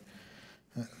children,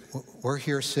 we're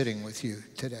here sitting with you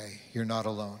today. You're not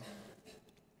alone.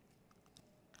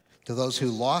 To those who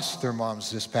lost their moms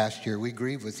this past year, we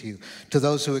grieve with you. To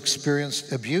those who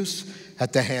experienced abuse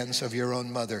at the hands of your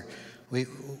own mother,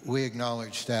 we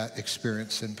acknowledge that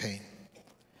experience and pain.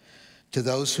 To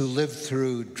those who lived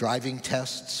through driving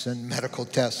tests and medical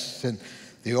tests and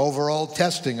the overall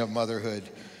testing of motherhood,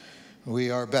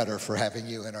 we are better for having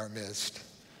you in our midst.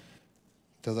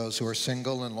 To those who are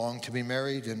single and long to be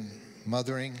married and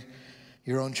mothering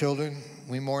your own children,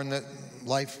 we mourn that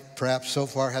life perhaps so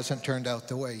far hasn't turned out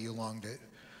the way you longed it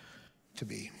to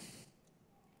be.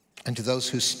 And to those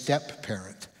who step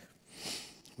parent,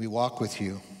 we walk with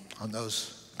you on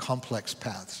those complex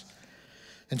paths.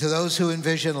 And to those who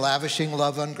envision lavishing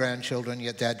love on grandchildren,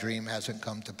 yet that dream hasn't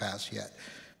come to pass yet,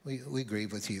 we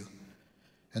grieve with you.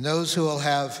 And those who will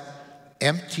have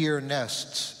emptier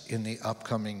nests in the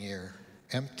upcoming year,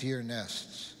 emptier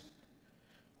nests,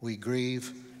 we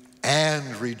grieve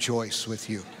and rejoice with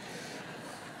you.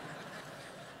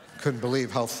 Couldn't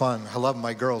believe how fun. I love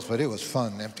my girls, but it was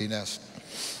fun, empty nest.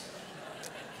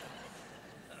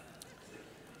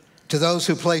 To those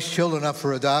who place children up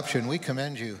for adoption, we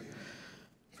commend you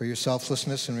for your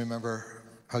selflessness and remember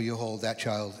how you hold that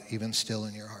child even still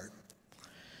in your heart.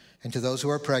 And to those who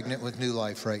are pregnant with new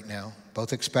life right now,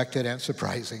 both expected and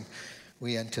surprising,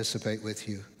 we anticipate with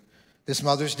you. This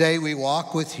Mother's Day, we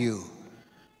walk with you.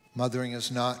 Mothering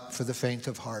is not for the faint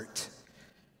of heart,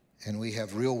 and we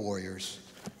have real warriors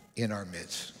in our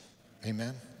midst.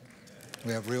 Amen?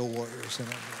 We have real warriors in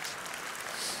our midst.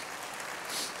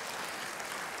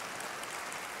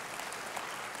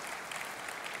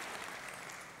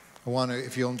 I want to,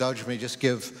 if you'll indulge me, just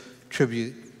give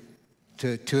tribute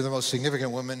to two of the most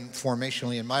significant women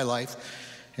formationally in my life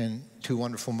and two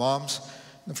wonderful moms.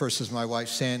 The first is my wife,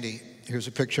 Sandy. Here's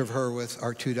a picture of her with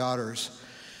our two daughters.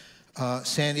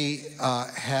 Sandy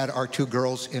had our two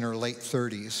girls in her late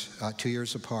 30s, 2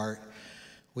 years apart.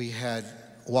 We had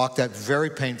walked that very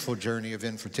painful journey of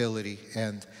infertility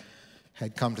and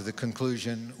had come to the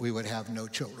conclusion we would have no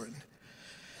children.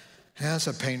 And that's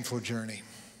a painful journey,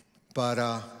 but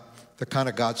the kind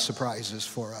of God's surprises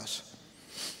for us.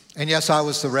 And yes, I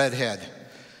was the redhead.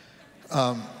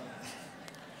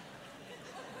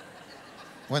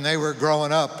 When they were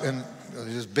growing up, and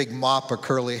this big mop of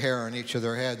curly hair on each of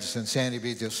their heads, and Sandy would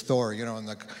be at the store, you know,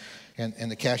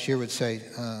 and the cashier would say,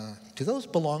 do those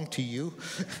belong to you?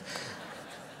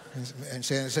 And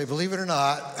Sandy would say, believe it or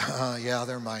not, yeah,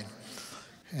 they're mine.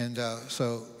 And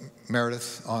so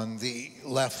Meredith on the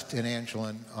left and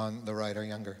Angelin on the right are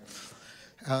younger.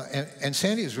 And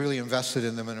Sandy is really invested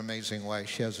in them in an amazing way.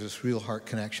 She has this real heart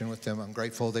connection with them. I'm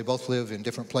grateful. They both live in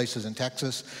different places in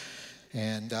Texas,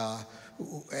 and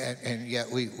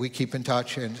yet we keep in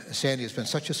touch. And Sandy has been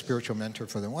such a spiritual mentor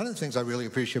for them. One of the things I really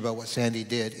appreciate about what Sandy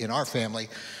did in our family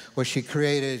was she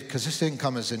created, because this didn't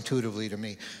come as intuitively to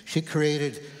me, she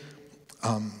created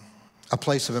a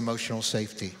place of emotional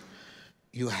safety.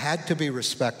 You had to be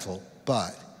respectful,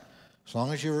 but as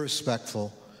long as you were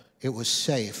respectful, it was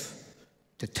safe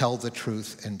to tell the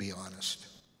truth and be honest.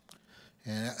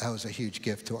 And that was a huge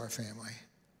gift to our family.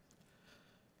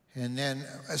 And then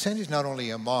Sandy's not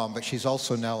only a mom, but she's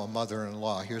also now a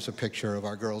mother-in-law. Here's a picture of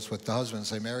our girls with the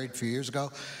husbands they married a few years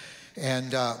ago.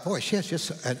 And boy, she has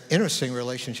just an interesting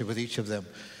relationship with each of them.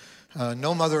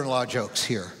 No mother-in-law jokes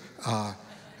here.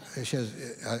 She has,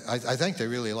 I think they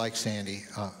really like Sandy.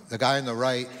 The guy on the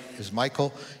right is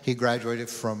Michael. He graduated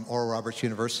from Oral Roberts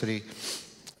University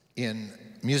in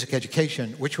music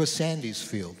education, which was Sandy's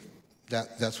field.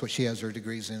 That's what she has her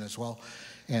degrees in as well.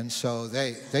 And so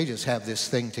they just have this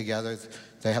thing together.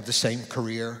 They have the same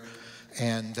career.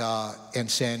 And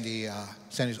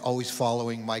Sandy's always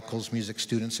following Michael's music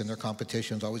students in their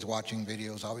competitions, always watching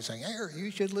videos, always saying, hey,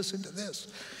 you should listen to this.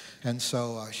 And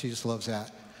so she just loves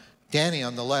that. Danny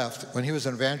on the left, when he was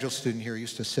an evangelist student here, he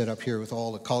used to sit up here with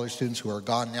all the college students who are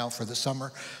gone now for the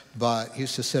summer, but he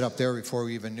used to sit up there before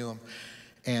we even knew him.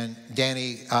 And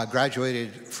Danny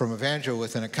graduated from Evangel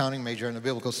with an accounting major and a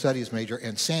biblical studies major,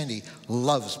 and Sandy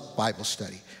loves Bible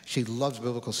study. She loves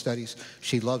biblical studies.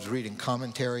 She loves reading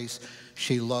commentaries.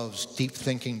 She loves deep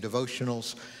thinking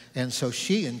devotionals. And so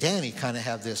she and Danny kind of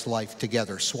have this life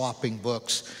together, swapping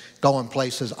books, going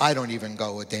places. I don't even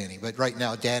go with Danny, but right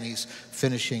now Danny's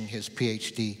finishing his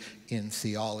PhD in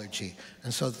theology.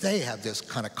 And so they have this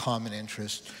kind of common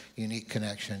interest, unique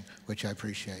connection, which I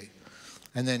appreciate.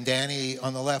 And then Danny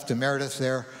on the left and Meredith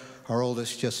there, our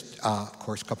oldest, just, of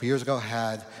course, a couple years ago,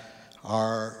 had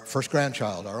our first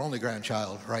grandchild, our only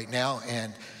grandchild right now.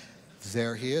 And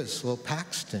there he is, little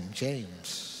Paxton, James,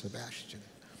 Sebastian.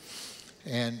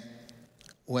 And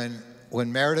when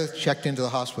Meredith checked into the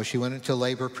hospital, she went into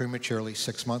labor prematurely,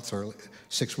 6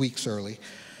 weeks early.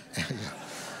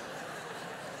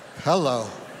 Hello.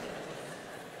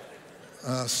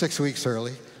 6 weeks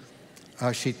early.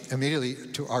 She immediately,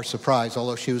 to our surprise,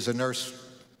 although she was a nurse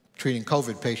treating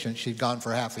COVID patients, she'd gone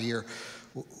for half a year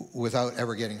without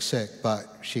ever getting sick. But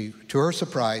she, to her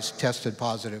surprise, tested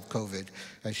positive COVID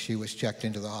as she was checked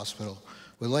into the hospital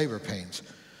with labor pains.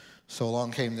 So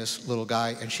along came this little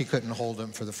guy, and she couldn't hold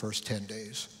him for the first 10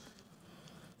 days.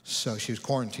 So she was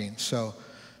quarantined, so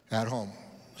at home.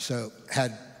 So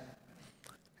had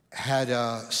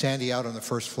Sandy out on the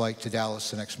first flight to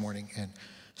Dallas the next morning, and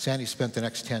Sandy spent the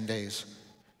next 10 days.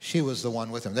 She was the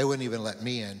one with him. They wouldn't even let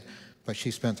me in, but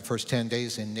she spent the first 10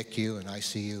 days in NICU and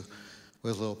ICU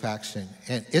with little Paxton.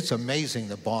 And it's amazing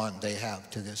the bond they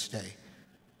have to this day.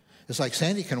 It's like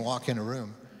Sandy can walk in a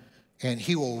room, and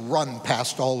he will run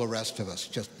past all the rest of us,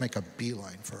 just make a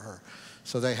beeline for her.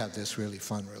 So they have this really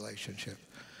fun relationship.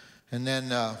 And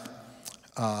then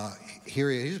here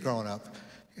he's growing up.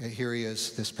 Here he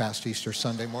is this past Easter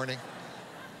Sunday morning.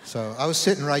 So I was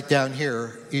sitting right down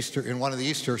here in one of the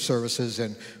Easter services,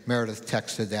 and Meredith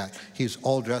texted that. He's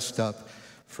all dressed up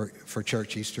for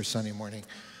church Easter Sunday morning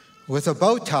with a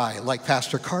bow tie like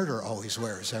Pastor Carter always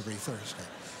wears every Thursday.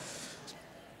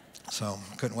 So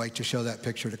couldn't wait to show that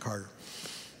picture to Carter.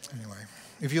 Anyway,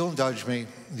 if you'll indulge me,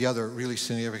 the other really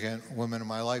significant woman in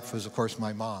my life was, of course,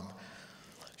 my mom.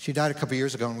 She died a couple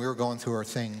years ago, and we were going through our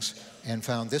things and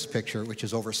found this picture, which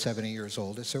is over 70 years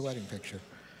old. It's her wedding picture.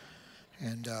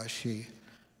 And she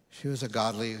was a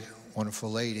godly,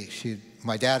 wonderful lady.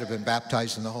 My dad had been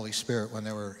baptized in the Holy Spirit when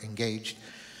they were engaged.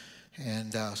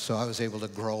 And so I was able to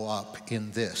grow up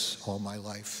in this all my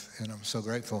life, and I'm so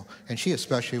grateful. And she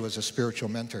especially was a spiritual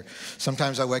mentor.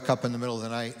 Sometimes I wake up in the middle of the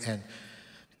night,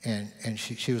 and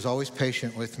she was always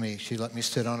patient with me. She let me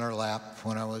sit on her lap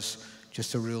when I was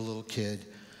just a real little kid.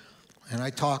 And I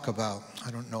talk about,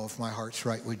 I don't know if my heart's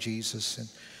right with Jesus. And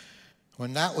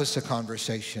when that was the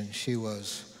conversation, she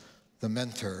was the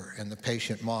mentor and the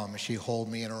patient mom. And she'd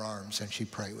hold me in her arms, and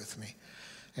she'd pray with me.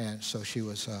 And so she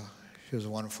was a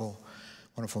wonderful,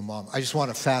 wonderful mom. I just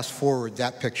want to fast forward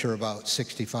that picture about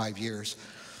 65 years.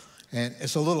 And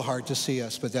it's a little hard to see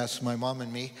us, but that's my mom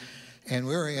and me. And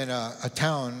we were in a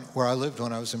town where I lived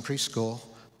when I was in preschool.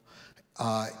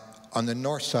 On the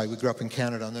north side, we grew up in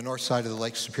Canada, on the north side of the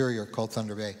Lake Superior called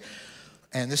Thunder Bay.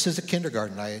 And this is a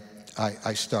kindergarten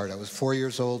I started. I was 4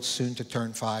 years old, soon to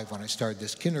turn 5 when I started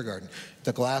this kindergarten.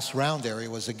 The glass round area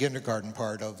was the kindergarten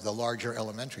part of the larger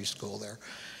elementary school there.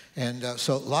 And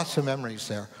so lots of memories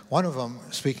there. One of them,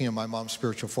 speaking of my mom's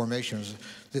spiritual formation,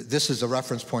 this is a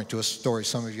reference point to a story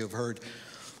some of you have heard.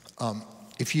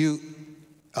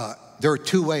 There are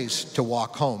 2 ways to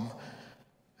walk home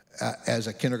as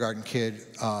a kindergarten kid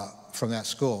from that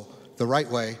school. The right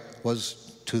way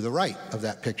was to the right of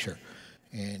that picture.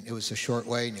 And it was a short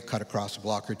way, and you cut across a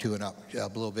block or 2 and up a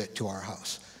little bit to our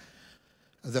house.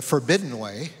 The forbidden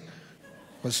way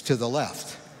was to the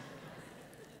left.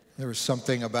 There was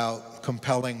something about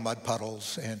compelling mud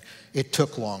puddles, and it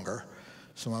took longer.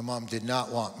 So my mom did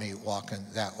not want me walking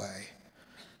that way.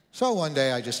 So one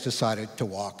day I just decided to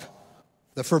walk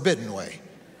the forbidden way.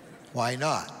 Why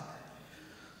not?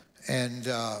 And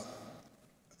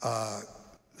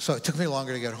so it took me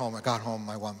longer to get home. I got home,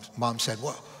 my mom said,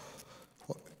 well,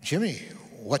 Jimmy,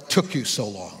 what took you so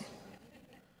long?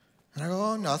 And I go,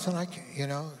 oh, nothing.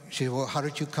 She said, well, how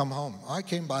did you come home? Oh, I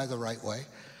came by the right way.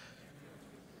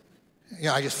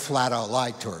 I just flat out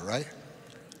lied to her, right?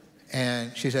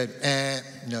 And she said,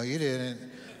 no, you didn't.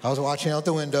 I was watching out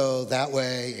the window that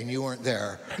way, and you weren't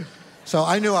there. So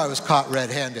I knew I was caught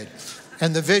red-handed.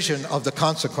 And the vision of the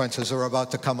consequences that were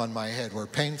about to come on my head were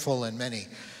painful and many.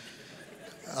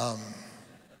 Because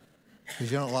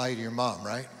you don't lie to your mom,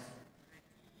 right?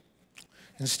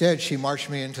 Instead, she marched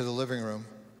me into the living room.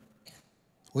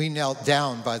 We knelt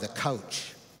down by the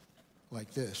couch,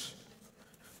 like this,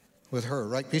 with her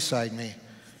right beside me.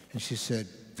 And she said,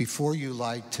 before you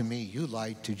lied to me, you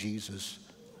lied to Jesus.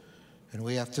 And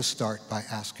we have to start by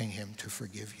asking him to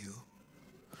forgive you.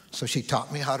 So she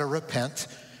taught me how to repent,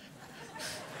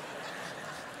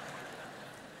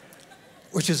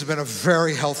 which has been a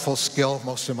very helpful skill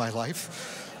most of my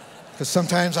life, because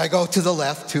sometimes I go to the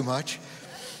left too much.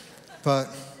 But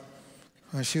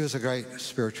she was a great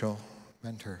spiritual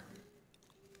mentor.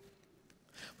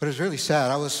 But it was really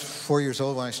sad. I was 4 years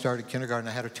old when I started kindergarten.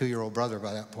 I had a 2-year-old brother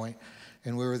by that point,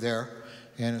 and we were there.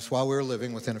 And it's while we were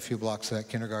living within a few blocks of that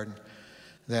kindergarten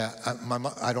that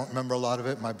I don't remember a lot of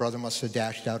it. My brother must have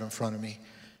dashed out in front of me.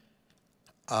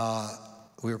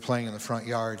 We were playing in the front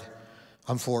yard.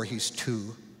 I'm 4, he's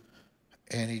 2.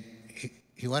 And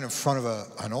he went in front of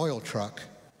an oil truck,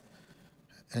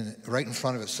 and right in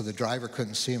front of it, so the driver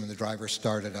couldn't see him, and the driver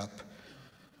started up,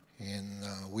 and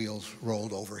the wheels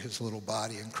rolled over his little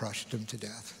body and crushed him to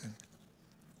death. And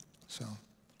so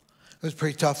it was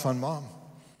pretty tough on Mom.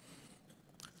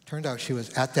 Turned out she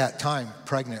was, at that time,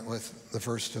 pregnant with the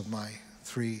first of my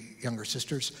 3 younger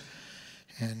sisters,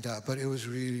 but it was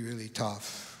really, really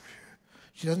tough.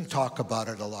 She doesn't talk about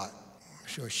it a lot.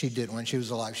 Sure, she did. When she was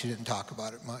alive, she didn't talk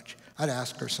about it much. I'd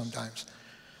ask her sometimes.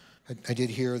 I did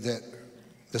hear that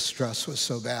the stress was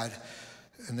so bad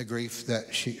and the grief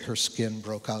that her skin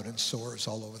broke out in sores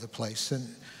all over the place. And,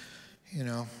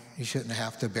 you shouldn't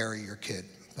have to bury your kid,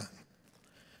 but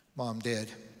Mom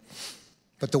did.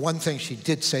 But the one thing she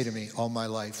did say to me all my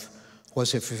life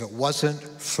was, if it wasn't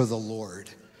for the Lord,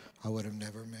 I would have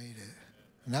never made it.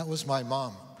 And that was my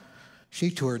mom. She,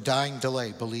 to her dying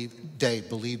day,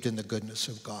 believed in the goodness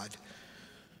of God.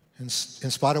 In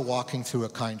spite of walking through a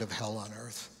kind of hell on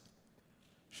earth,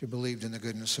 she believed in the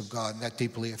goodness of God, and that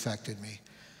deeply affected me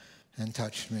and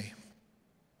touched me.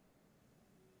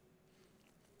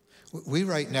 We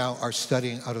right now are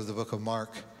studying out of the book of Mark,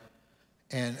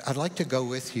 and I'd like to go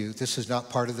with you. This is not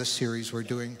part of the series we're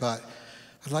doing, but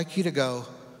I'd like you to go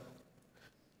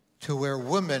to where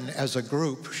women as a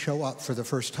group show up for the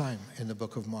first time in the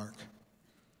book of Mark.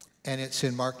 And it's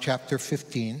in Mark chapter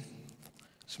 15.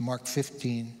 It's Mark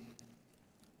 15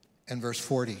 and verse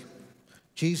 40.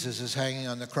 Jesus is hanging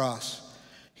on the cross.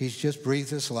 He's just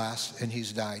breathed his last and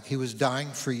he's died. He was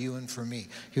dying for you and for me.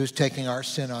 He was taking our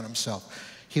sin on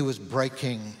himself. He was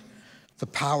breaking the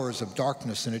powers of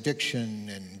darkness and addiction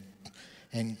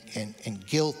and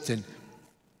guilt. And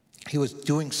he was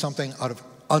doing something out of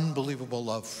unbelievable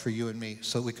love for you and me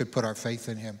so we could put our faith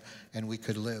in him and we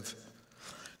could live.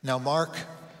 Now, Mark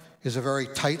is a very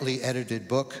tightly edited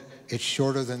book. It's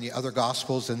shorter than the other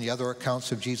Gospels and the other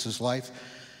accounts of Jesus' life.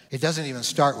 It doesn't even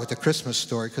start with the Christmas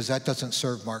story because that doesn't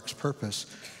serve Mark's purpose.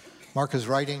 Mark is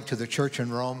writing to the church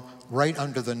in Rome right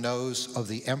under the nose of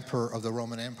the emperor of the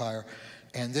Roman Empire.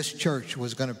 And this church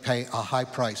was going to pay a high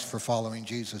price for following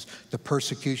Jesus. The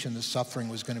persecution, the suffering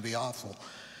was going to be awful.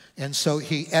 And so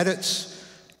he edits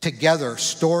together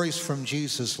stories from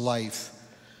Jesus' life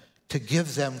to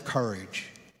give them courage.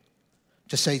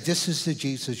 To say, this is the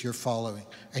Jesus you're following.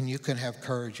 And you can have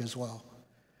courage as well.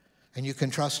 And you can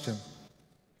trust him.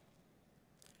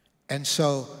 And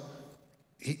so,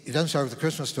 he doesn't start with the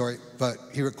Christmas story, but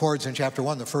he records in chapter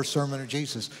 1, the first sermon of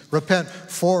Jesus. Repent,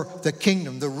 for the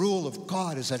kingdom, the rule of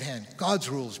God is at hand. God's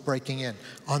rule is breaking in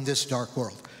on this dark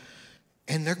world.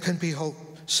 And there can be hope.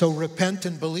 So repent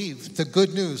and believe the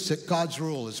good news that God's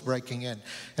rule is breaking in.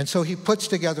 And so he puts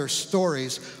together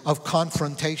stories of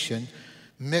confrontation,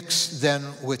 mixed then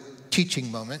with teaching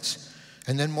moments.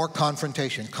 And then more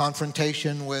confrontation.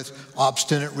 Confrontation with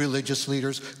obstinate religious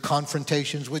leaders.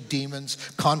 Confrontations with demons.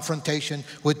 Confrontation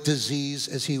with disease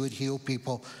as he would heal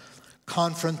people.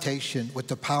 Confrontation with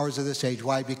the powers of this age.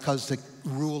 Why? Because the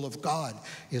rule of God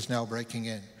is now breaking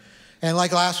in. And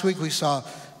like last week we saw,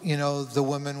 the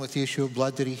woman with the issue of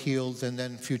blood that he healed. And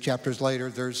then a few chapters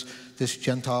later there's this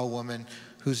Gentile woman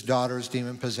whose daughter is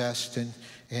demon-possessed. And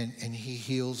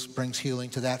he brings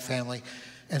healing to that family.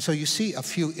 And so you see a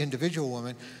few individual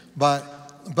women, but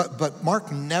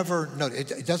Mark never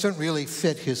noted, it doesn't really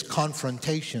fit his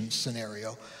confrontation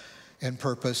scenario and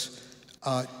purpose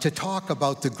to talk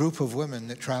about the group of women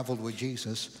that traveled with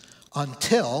Jesus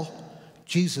until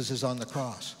Jesus is on the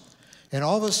cross. And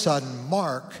all of a sudden,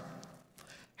 Mark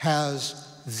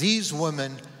has these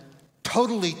women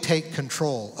totally take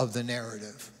control of the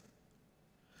narrative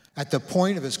at the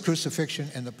point of his crucifixion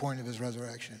and the point of his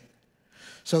resurrection.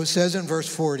 So it says in verse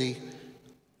 40,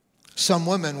 some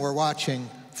women were watching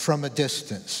from a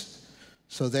distance.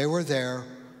 So they were there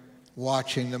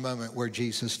watching the moment where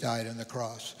Jesus died on the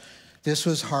cross. This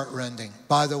was heartrending.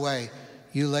 By the way,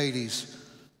 you ladies,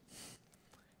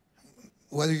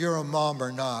 whether you're a mom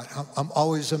or not, I'm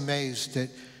always amazed at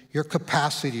your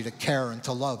capacity to care and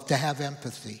to love, to have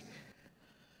empathy.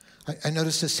 I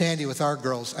noticed this, Sandy, with our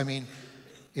girls. I mean,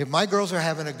 if my girls are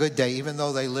having a good day, even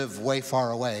though they live way far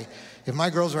away, if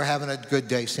my girls are having a good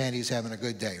day, Sandy's having a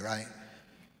good day, right?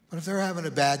 But if they're having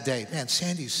a bad day, man,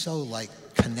 Sandy's so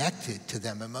connected to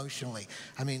them emotionally.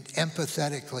 I mean,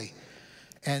 empathetically.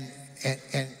 And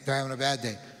they're having a bad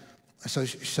day. So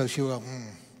she will,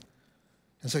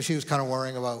 And so she was kind of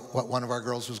worrying about what one of our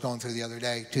girls was going through the other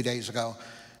day, 2 days ago.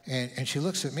 And she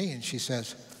looks at me and she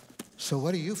says, so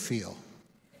what do you feel?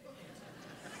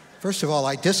 First of all,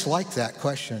 I dislike that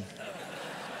question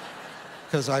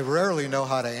because I rarely know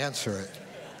how to answer it,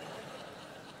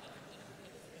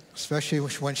 especially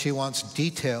when she wants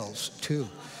details too.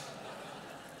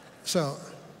 So,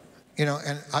 and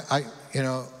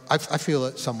I feel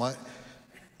it somewhat,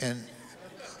 and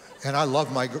I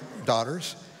love my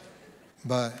daughters,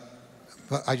 but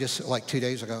I just, 2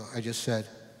 days ago, I just said,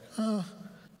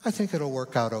 I think it'll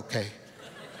work out okay.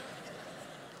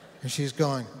 And she's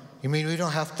going, you mean we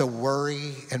don't have to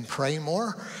worry and pray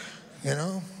more?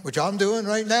 Which I'm doing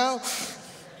right now.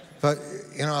 But,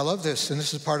 I love this. And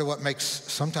this is part of what makes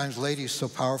sometimes ladies so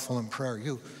powerful in prayer.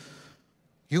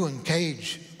 You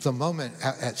engage the moment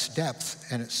at its depth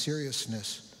and its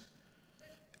seriousness.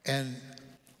 And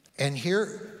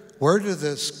here, where did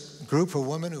this group of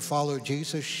women who followed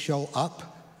Jesus show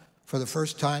up for the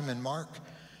first time in Mark?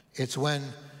 It's when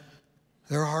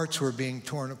their hearts were being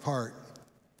torn apart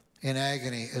in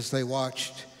agony as they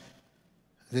watched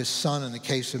this son, in the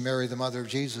case of Mary, the mother of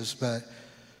Jesus, but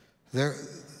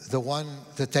the one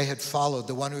that they had followed,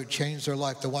 the one who had changed their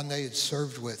life, the one they had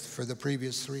served with for the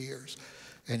previous 3 years,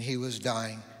 and he was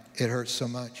dying. It hurt so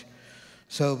much.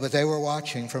 But they were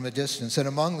watching from a distance, and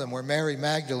among them were Mary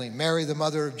Magdalene, Mary the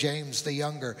mother of James the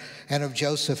younger, and of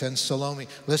Joseph and Salome.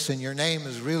 Listen, your name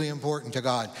is really important to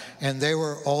God. And they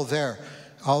were all there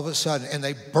all of a sudden, and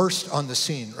they burst on the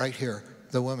scene right here,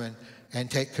 the women, and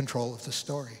take control of the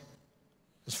story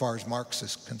as far as Mark's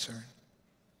is concerned.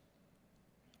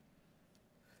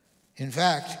 In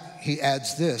fact, he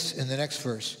adds this in the next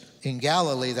verse. In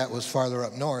Galilee, that was farther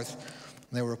up north,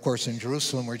 They were, of course, in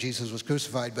Jerusalem where Jesus was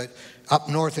crucified, but up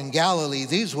north in Galilee,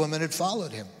 these women had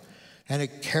followed him and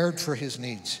had cared for his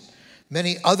needs.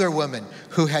 Many other women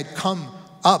who had come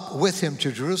up with him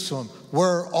to Jerusalem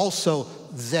were also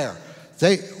there.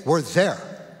 They were there.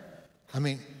 I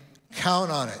mean, count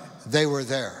on it. They were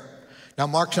there. Now,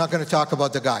 Mark's not going to talk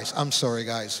about the guys. I'm sorry,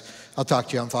 guys. I'll talk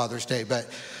to you on Father's Day. But,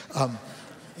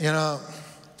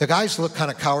 the guys look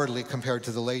kind of cowardly compared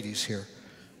to the ladies here.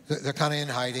 They're kind of in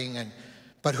hiding.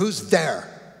 But who's there?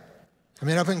 I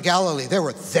mean, up in Galilee, they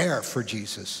were there for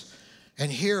Jesus.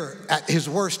 And here, at his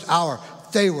worst hour,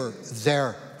 they were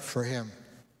there for him.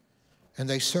 And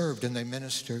they served and they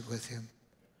ministered with him.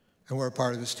 And we're a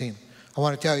part of his team. I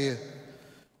want to tell you,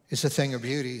 it's a thing of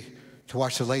beauty to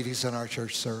watch the ladies in our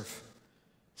church serve.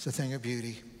 It's a thing of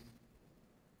beauty.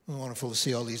 It's wonderful to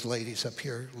see all these ladies up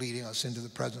here leading us into the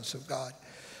presence of God.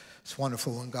 It's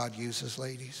wonderful when God uses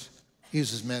ladies. He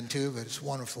uses men too, but it's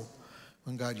wonderful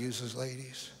when God uses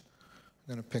ladies.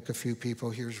 I'm going to pick a few people.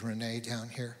 Here's Renee down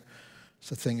here.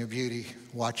 It's a thing of beauty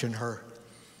watching her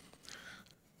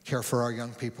care for our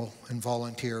young people and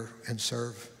volunteer and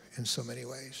serve in so many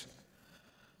ways.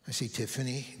 I see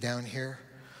Tiffany down here.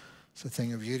 It's a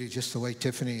thing of beauty, just the way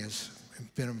Tiffany has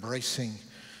been embracing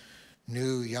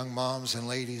new young moms and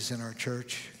ladies in our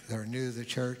church that are new to the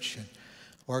church and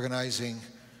organizing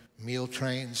meal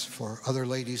trains for other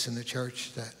ladies in the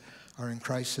church that are in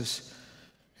crisis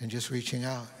and just reaching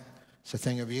out. It's a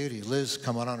thing of beauty. Liz,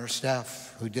 coming on her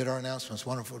staff, who did our announcements.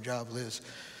 Wonderful job, Liz,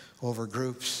 over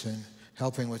groups and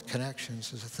helping with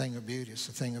connections is a thing of beauty. It's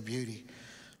a thing of beauty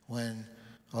when,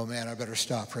 oh man, I better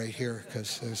stop right here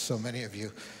because there's so many of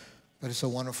you. But it's a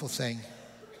wonderful thing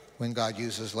when God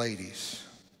uses ladies.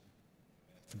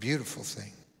 It's a beautiful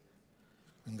thing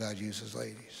when God uses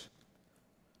ladies.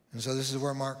 And so this is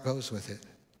where Mark goes with it.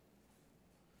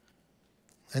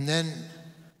 And then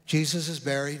Jesus is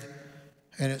buried,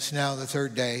 and it's now the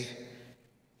third day.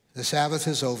 The Sabbath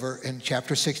is over. In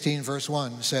chapter 16, verse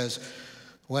 1 says,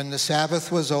 when the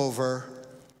Sabbath was over,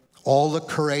 all the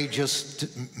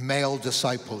courageous male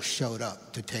disciples showed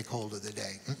up to take hold of the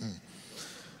day.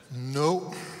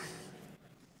 Nope.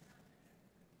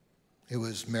 It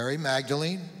was Mary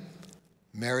Magdalene,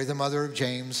 Mary the mother of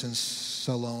James, and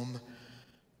Salome,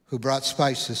 who brought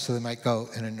spices so they might go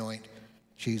and anoint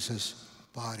Jesus'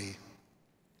 body.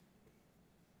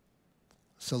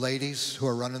 So ladies who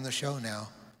are running the show now,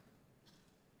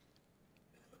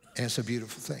 and it's a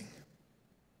beautiful thing.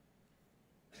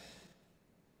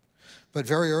 But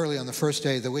very early on the first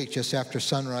day of the week, just after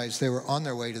sunrise, they were on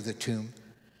their way to the tomb,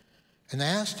 and they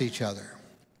asked each other,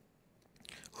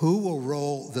 who will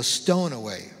roll the stone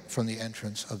away from the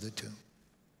entrance of the tomb?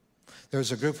 There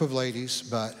was a group of ladies,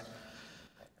 but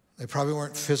they probably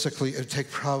weren't physically, it would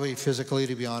take probably physically,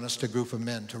 to be honest, a group of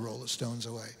men to roll the stones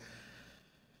away.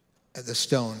 The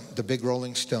stone, the big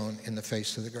rolling stone in the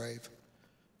face of the grave.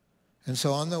 And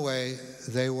so on the way,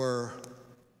 they were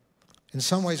in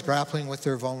some ways grappling with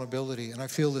their vulnerability. And I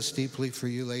feel this deeply for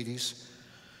you ladies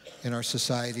in our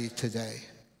society today.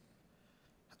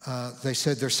 They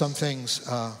said there's some things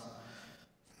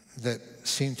that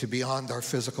seem to be beyond our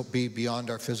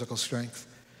physical strength,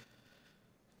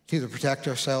 to either protect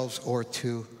ourselves or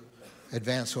to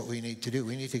advance what we need to do.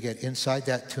 We need to get inside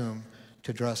that tomb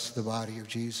to dress the body of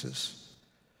Jesus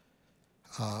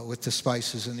with the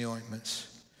spices and the ointments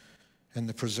and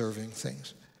the preserving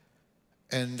things.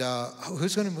 And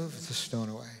who's going to move the stone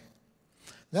away?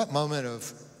 That moment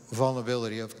of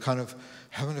vulnerability, of kind of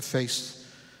having to face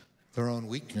their own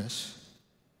weakness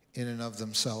in and of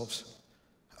themselves,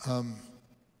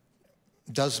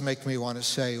 does make me want to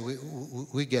say,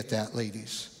 we get that,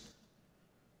 ladies.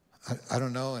 I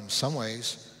don't know, in some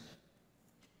ways,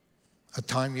 a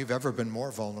time you've ever been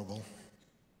more vulnerable.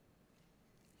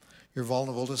 You're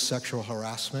vulnerable to sexual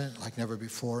harassment like never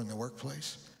before in the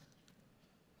workplace.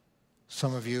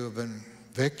 Some of you have been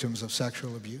victims of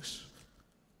sexual abuse.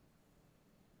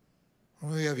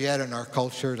 We have yet in our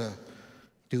culture to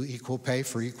do equal pay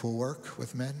for equal work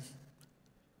with men.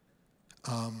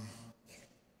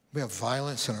 We have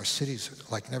violence in our cities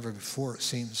like never before, it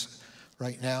seems,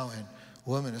 right now, and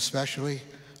women especially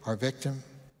are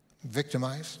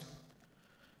victimized.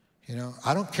 You know,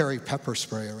 I don't carry pepper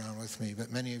spray around with me,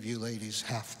 but many of you ladies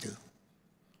have to.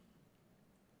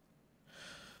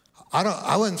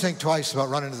 I wouldn't think twice about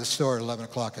running to the store at 11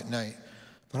 o'clock at night,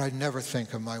 but I'd never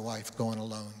think of my wife going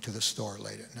alone to the store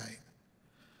late at night.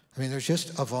 I mean, there's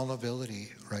just a vulnerability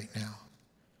right now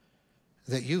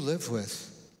that you live with,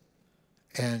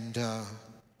 and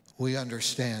we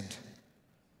understand.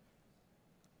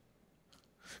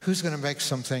 Who's going to make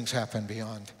some things happen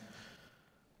beyond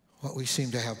what we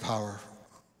seem to have power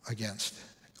against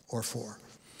or for.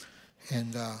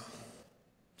 And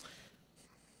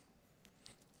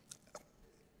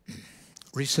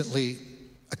recently,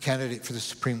 a candidate for the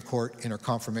Supreme Court in her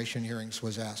confirmation hearings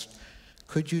was asked,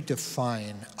 could you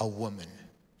define a woman?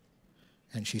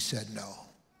 And she said no.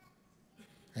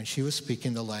 And she was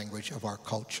speaking the language of our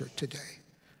culture today,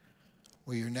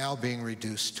 where you're now being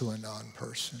reduced to a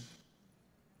non-person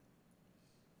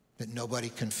that nobody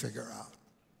can figure out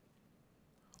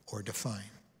or define.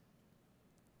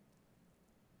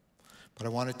 But I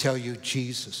want to tell you,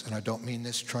 Jesus, and I don't mean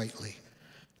this tritely,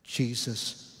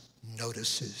 Jesus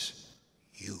notices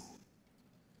you.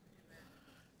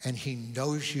 And he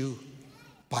knows you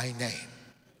by name.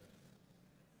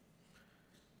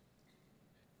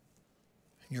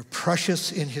 You're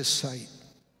precious in his sight.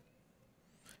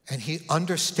 And he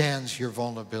understands your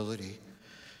vulnerability.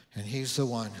 And he's the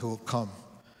one who will come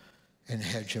and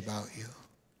hedge about you.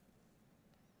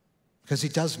 Because he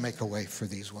does make a way for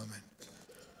these women.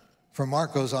 For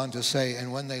Mark goes on to say,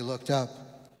 and when they looked up,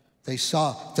 they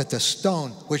saw that the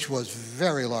stone, which was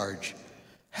very large,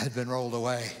 had been rolled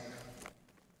away.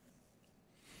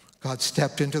 God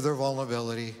stepped into their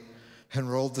vulnerability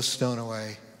and rolled the stone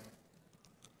away.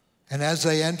 And as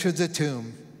they entered the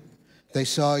tomb, they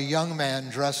saw a young man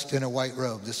dressed in a white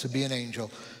robe. This would be an angel,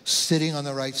 sitting on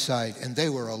the right side. And they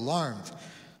were alarmed.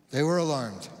 They were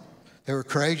alarmed. They were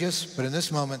courageous, but in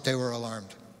this moment, they were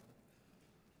alarmed.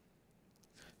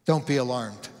 Don't be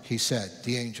alarmed, he said,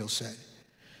 the angel said.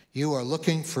 You are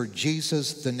looking for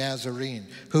Jesus the Nazarene,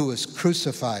 who was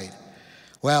crucified.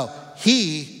 Well,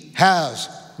 he has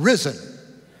risen.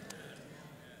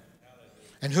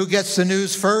 And who gets the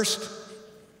news first?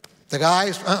 The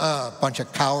guys? Bunch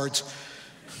of cowards.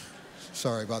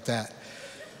 Sorry about that.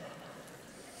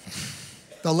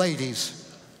 The ladies.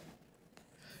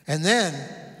 And then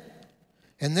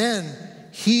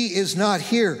he is not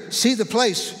here. See the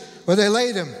place where they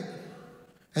laid him.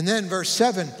 And then verse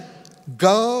 7,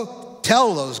 go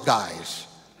tell those guys.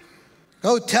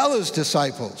 Go tell his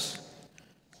disciples.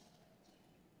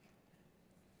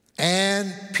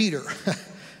 And Peter.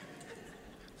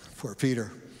 Poor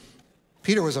Peter.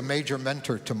 Peter was a major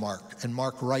mentor to Mark, and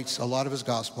Mark writes a lot of his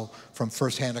gospel from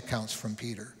firsthand accounts from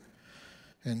Peter.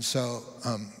 And so,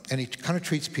 and he kind of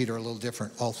treats Peter a little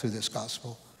different all through this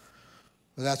gospel.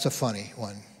 But that's a funny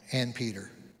one, and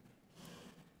Peter.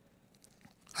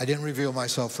 I didn't reveal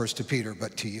myself first to Peter,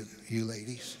 but to you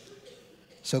ladies.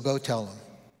 So go tell them.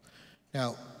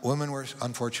 Now, women were,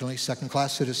 unfortunately,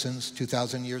 second-class citizens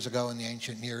 2,000 years ago in the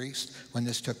ancient Near East when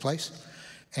this took place.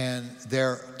 And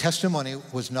their testimony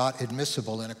was not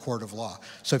admissible in a court of law.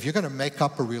 So if you're going to make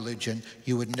up a religion,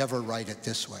 you would never write it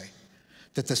this way.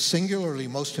 That the singularly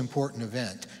most important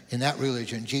event in that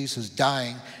religion, Jesus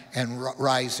dying and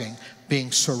rising,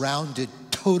 being surrounded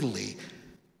totally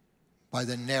by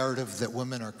the narrative that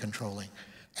women are controlling.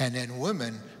 And then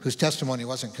women whose testimony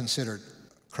wasn't considered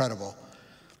credible,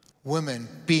 women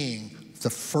being the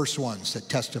first ones that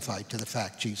testified to the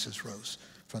fact Jesus rose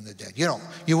from the dead.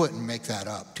 You wouldn't make that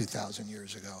up 2,000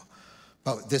 years ago.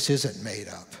 But this isn't made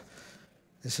up.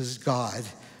 This is God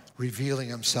revealing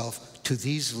himself to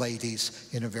these ladies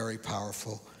in a very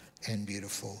powerful and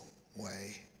beautiful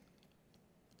way.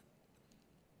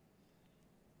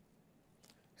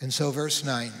 And so verse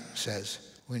 9 says,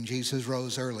 when Jesus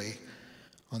rose early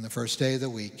on the first day of the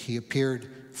week, he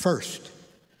appeared first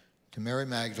to Mary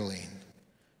Magdalene,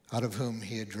 out of whom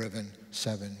he had driven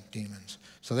 7 demons.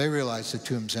 So they realized the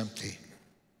tomb's empty.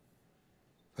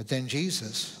 But then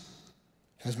Jesus,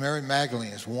 as Mary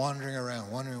Magdalene is wandering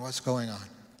around, wondering what's going on,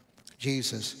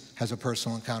 Jesus has a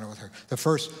personal encounter with her. The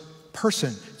first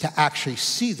person to actually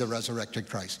see the resurrected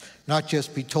Christ, not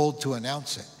just be told to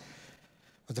announce it.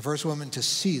 But the first woman to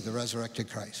see the resurrected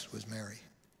Christ was Mary.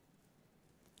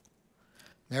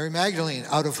 Mary Magdalene,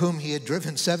 out of whom he had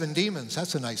driven 7 demons.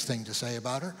 That's a nice thing to say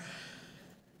about her.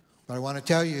 But I want to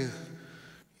tell you,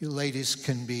 you ladies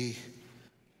can be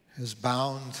as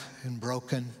bound and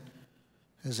broken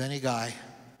as any guy.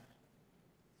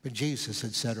 But Jesus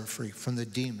had set her free from the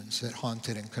demons that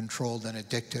haunted and controlled and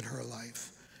addicted her life.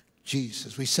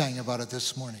 Jesus. We sang about it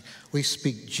this morning. We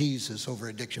speak Jesus over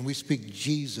addiction. We speak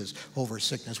Jesus over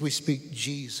sickness. We speak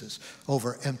Jesus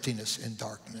over emptiness and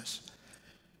darkness.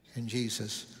 And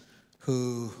Jesus,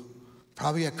 who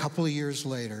probably a couple of years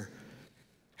later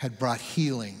had brought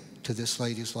healing to this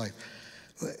lady's life.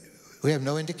 We have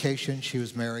no indication she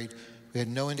was married. We had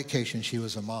no indication she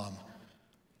was a mom.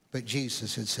 But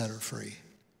Jesus had set her free.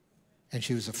 And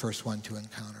she was the first one to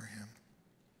encounter him.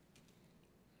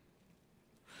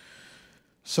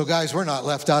 So guys, we're not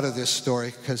left out of this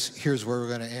story, because here's where we're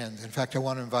going to end. In fact, I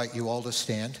want to invite you all to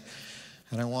stand.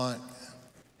 And I want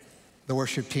The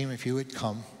worship team, if you would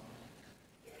come,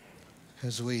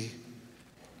 as we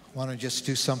want to just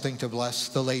do something to bless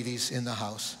the ladies in the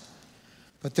house.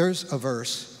 But there's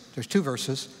two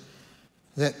verses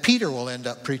that Peter will end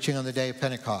up preaching on the day of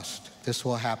Pentecost. This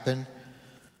will happen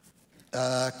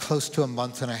close to a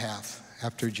month and a half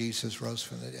after Jesus rose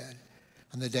from the dead,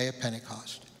 on the day of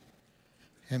Pentecost.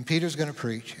 And Peter's going to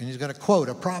preach, and he's going to quote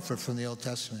a prophet from the Old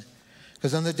Testament.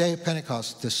 Because on the day of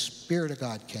Pentecost, the Spirit of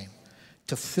God came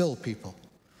to fill people,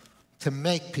 to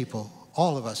make people,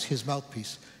 all of us, his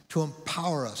mouthpiece, to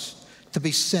empower us, to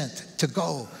be sent, to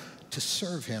go, to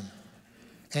serve him.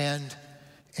 And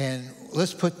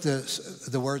let's put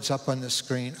the words up on the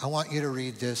screen. I want you to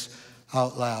read this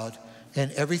out loud.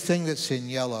 And everything that's in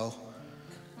yellow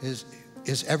is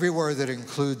everywhere that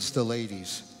includes the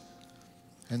ladies.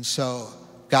 And so,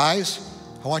 guys,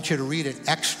 I want you to read it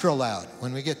extra loud.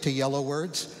 When we get to yellow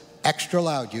words, extra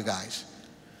loud, you guys.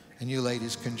 And you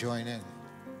ladies can join in.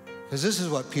 Because this is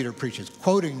what Peter preaches,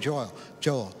 quoting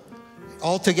Joel.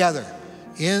 All together,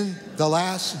 in the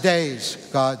last days,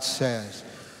 God says,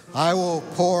 I will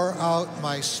pour out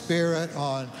my Spirit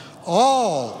on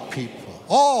all people,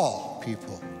 all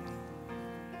people.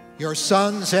 Your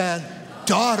sons and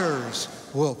daughters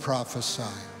will prophesy.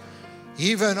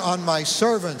 Even on my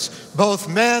servants, both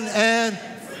men and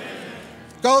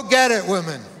go get it,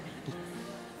 women.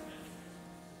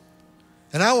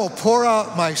 And I will pour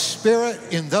out my Spirit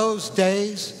in those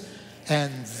days,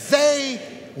 and they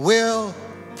will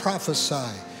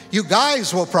prophesy. You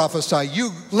guys will prophesy.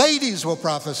 You ladies will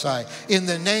prophesy in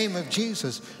the name of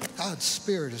Jesus. God's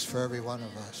Spirit is for every one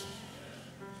of us.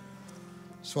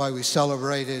 That's why we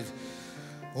celebrated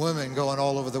women going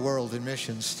all over the world in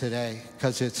missions today,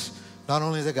 because it's not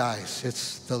only the guys,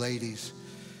 it's the ladies.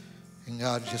 And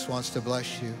God just wants to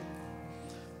bless you.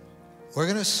 We're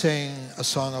going to sing a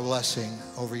song of blessing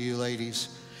over you ladies.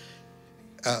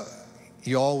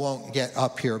 You all won't get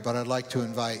up here, but I'd like to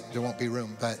invite, there won't be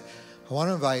room, but I want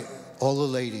to invite all the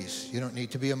ladies. You don't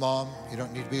need to be a mom. You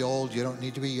don't need to be old. You don't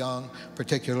need to be young,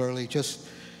 particularly. Just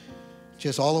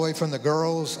all the way from the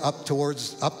girls up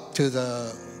to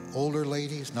the older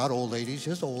ladies. Not old ladies,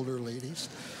 just older ladies.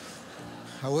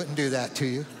 I wouldn't do that to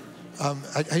you.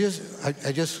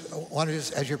 I just want to,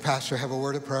 as your pastor, have a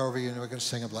word of prayer over you, and we're going to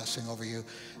sing a blessing over you.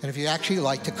 And if you actually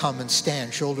like to come and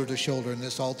stand shoulder to shoulder in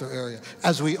this altar area,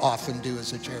 as we often do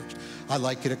as a church, I'd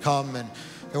like you to come, and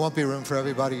there won't be room for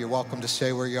everybody. You're welcome to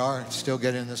stay where you are and still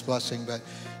get in this blessing. But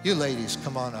you ladies,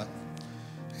 come on up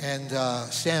and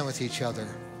stand with each other.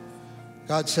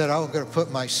 God said, I'm going to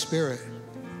put my Spirit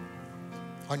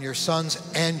on your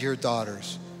sons and your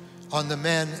daughters, on the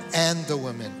men and the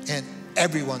women, and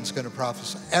everyone's going to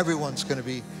prophesy. Everyone's going to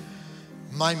be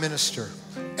my minister.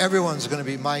 Everyone's going to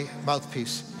be my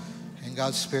mouthpiece. And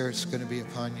God's Spirit's going to be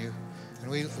upon you. And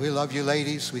we love you,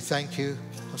 ladies. We thank you.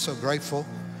 I'm so grateful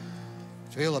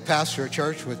to be able to pastor a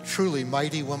church with truly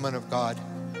mighty women of God.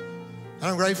 And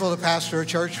I'm grateful to pastor a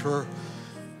church where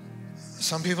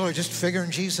some people are just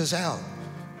figuring Jesus out.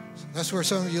 That's where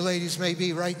some of you ladies may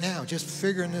be right now, just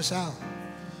figuring this out.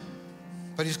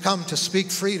 But he's come to speak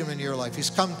freedom in your life. He's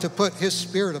come to put his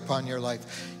Spirit upon your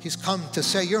life. He's come to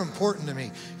say, you're important to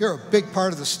me. You're a big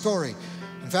part of the story.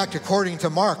 In fact, according to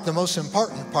Mark, the most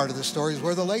important part of the story is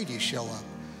where the ladies show up,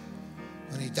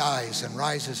 when he dies and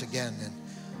rises again. And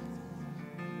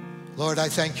Lord, I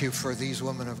thank you for these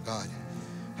women of God.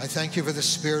 I thank you for the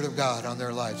Spirit of God on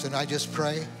their lives. And I just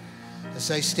pray, as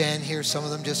they stand here, some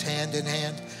of them just hand in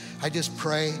hand, I just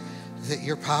pray that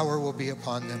your power will be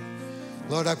upon them.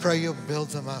 Lord, I pray you'll build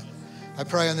them up. I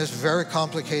pray on this very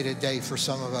complicated day for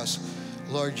some of us,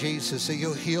 Lord Jesus, that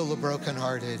you'll heal the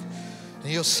brokenhearted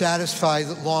and you'll satisfy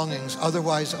the longings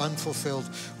otherwise unfulfilled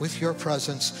with your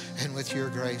presence and with your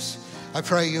grace. I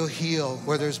pray you'll heal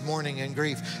where there's mourning and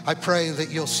grief. I pray that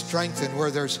you'll strengthen where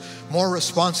there's more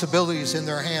responsibilities in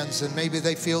their hands than maybe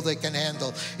they feel they can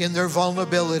handle. In their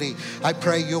vulnerability, I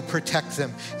pray you'll protect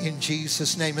them in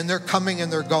Jesus' name. In their coming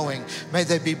and their going, may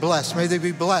they be blessed. May they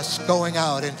be blessed going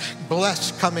out and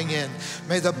blessed coming in.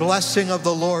 May the blessing of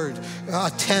the Lord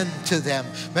attend to them.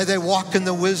 May they walk in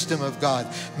the wisdom of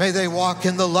God. May they walk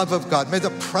in the love of God. May the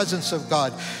presence of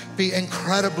God be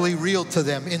incredibly real to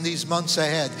them in these months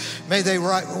ahead. May they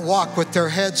walk with their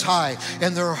heads high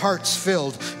and their hearts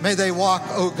filled. May they walk,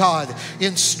 oh God,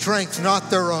 in strength,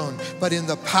 not their own, but in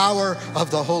the power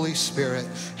of the Holy Spirit.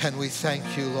 And we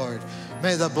thank you, Lord.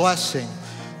 May the blessing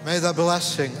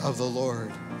of the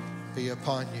Lord be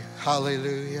upon you.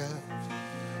 Hallelujah.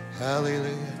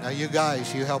 Hallelujah. Now you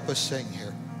guys, you help us sing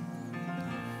here.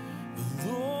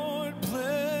 The Lord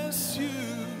bless you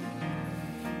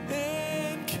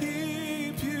and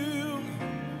keep you.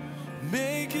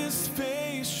 Make his face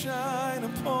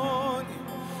upon you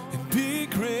and be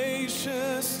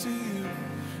gracious to you.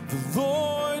 The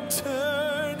Lord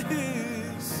turn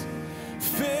his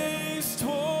face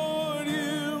toward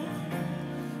you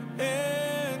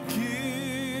and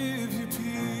give you peace.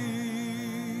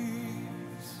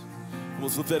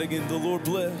 Let's lift that again. The Lord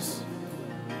bless.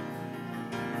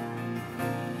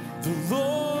 The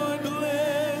Lord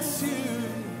bless you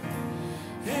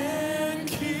and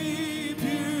keep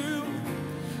you.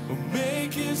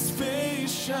 Make his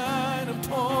face shine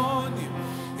upon you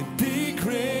and be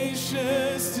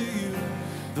gracious to you.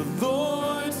 The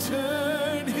Lord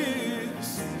turn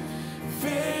his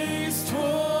face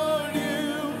toward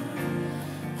you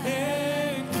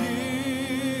and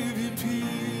give you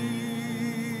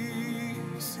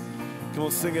peace. Come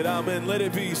on, sing it, amen. Let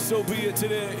it be, so be it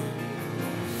today.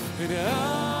 And amen.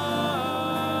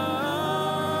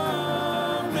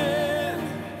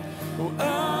 Oh,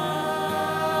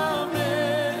 amen.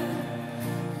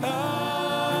 Amen.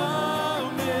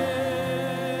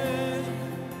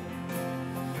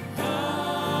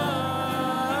 Amen.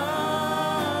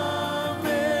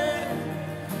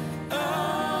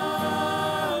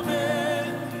 Amen.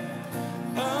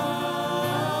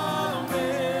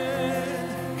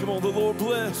 Amen. Come on, the Lord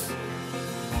bless.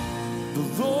 The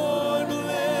Lord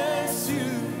bless you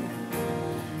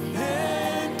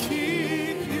and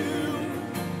keep you.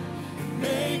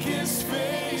 Make his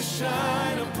face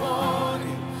shine upon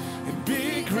you and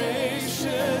be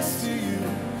gracious to you.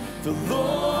 The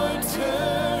Lord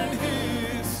turn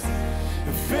his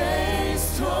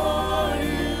face toward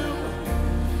you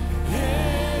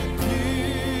and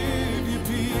give you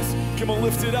peace. Come on,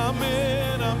 lift it,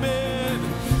 amen, amen.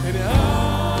 And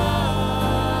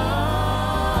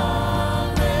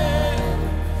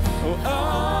oh,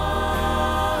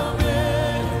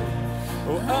 amen.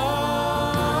 Oh,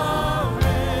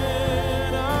 amen.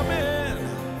 Amen.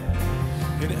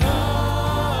 And amen.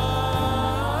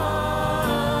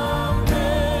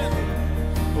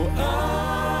 Oh,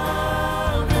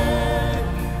 amen.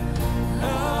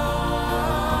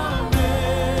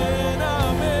 Amen.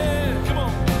 Amen. Come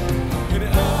on. And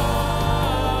amen.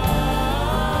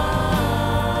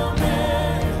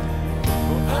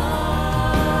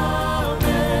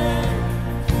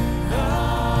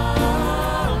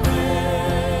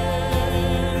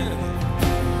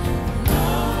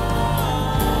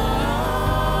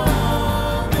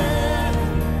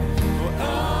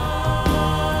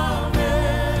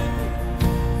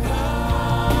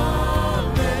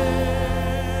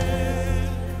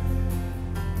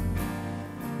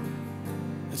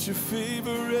 Let your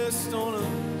favor rest on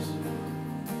us,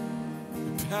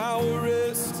 your power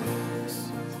rest in us.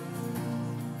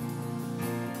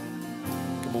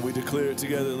 Come on, we declare it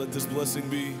together. Let this blessing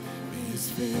be. May his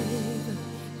favor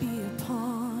be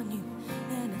upon you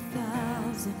and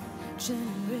 1,000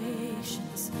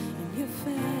 generations, and your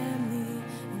family,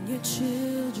 and your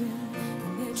children,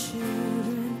 and their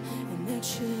children, and their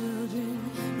children.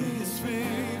 May his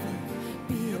favor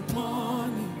Be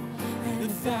upon you and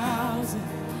 1,000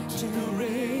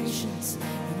 generations,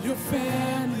 and your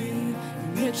family,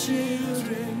 and their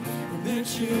children, and their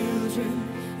children,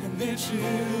 and their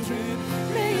children.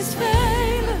 May his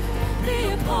favor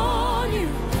be upon you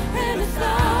and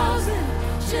 1,000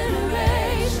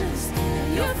 generations,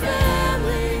 and your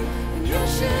family, and your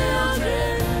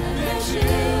children, and their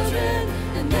children,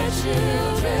 and their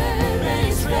children. May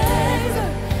his favor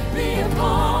be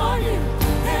upon you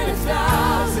and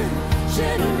 1,000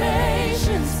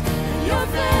 generations, and your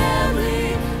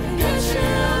family, and your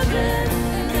children,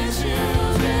 and their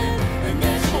children, and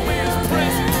their children.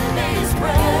 May his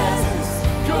presence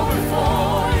go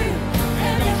before you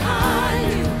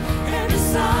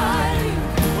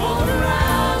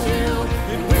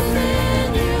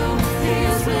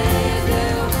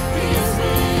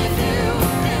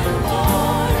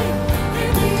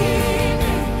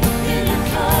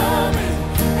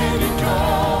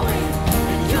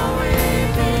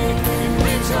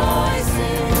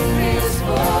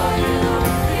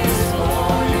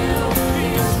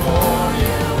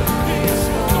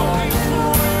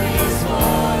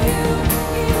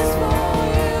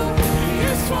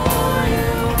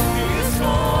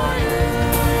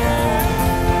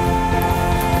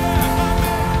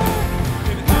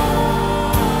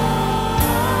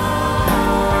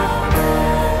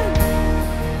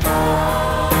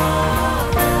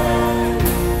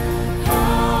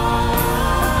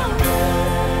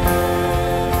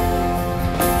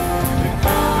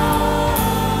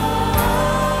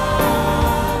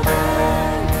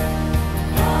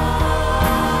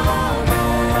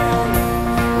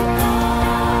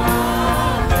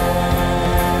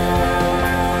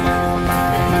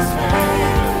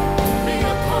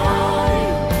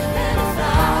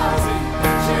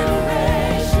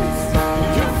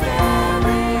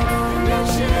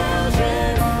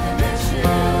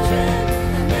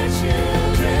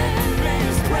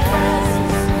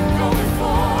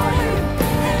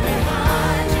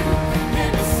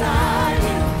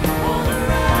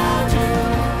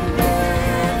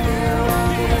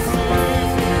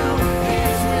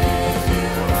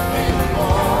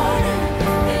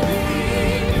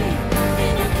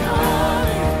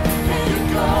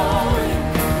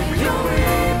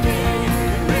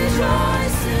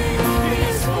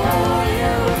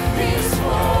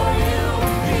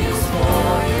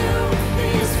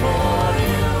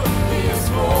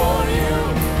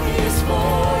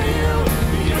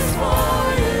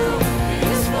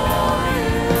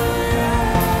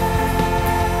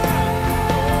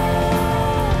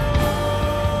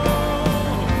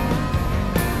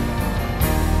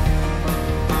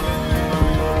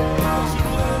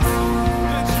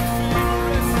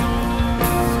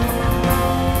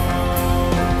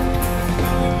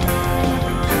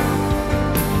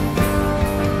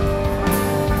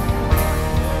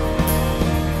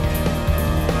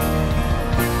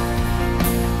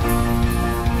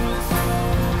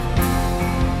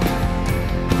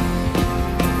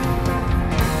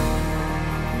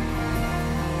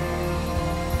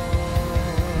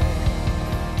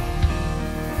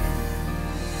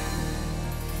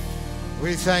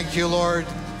We thank you, Lord,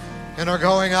 in our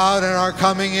going out and our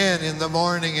coming in the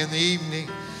morning, in the evening.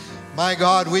 My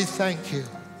God, we thank you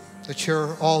that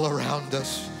you're all around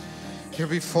us. You're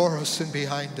before us and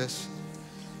behind us.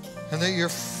 And that you're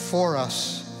for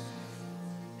us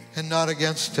and not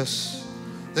against us.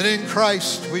 That in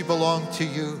Christ we belong to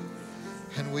you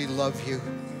and we love you.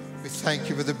 We thank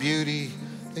you for the beauty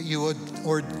that you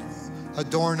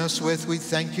adorn us with. We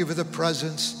thank you for the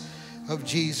presence of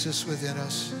Jesus within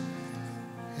us.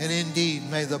 And indeed,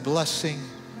 may the blessing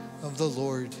of the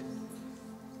Lord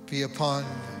be upon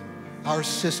our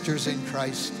sisters in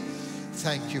Christ.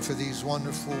 Thank you for these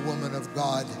wonderful women of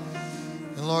God.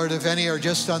 And Lord, if any are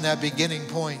just on that beginning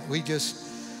point, we just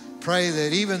pray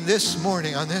that even this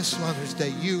morning, on this Mother's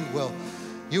Day, you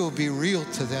will be real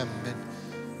to them.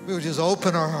 And we will just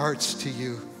open our hearts to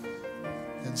you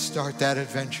and start that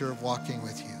adventure of walking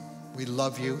with you. We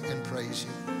love you and praise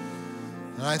you.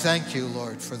 And I thank you,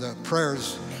 Lord, for the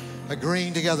prayers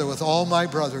agreeing together with all my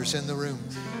brothers in the room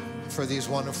for these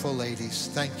wonderful ladies.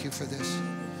 Thank you for this.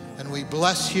 And we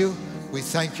bless you. We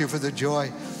thank you for the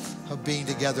joy of being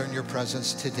together in your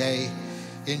presence today.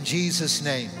 In Jesus'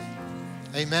 name,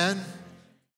 amen.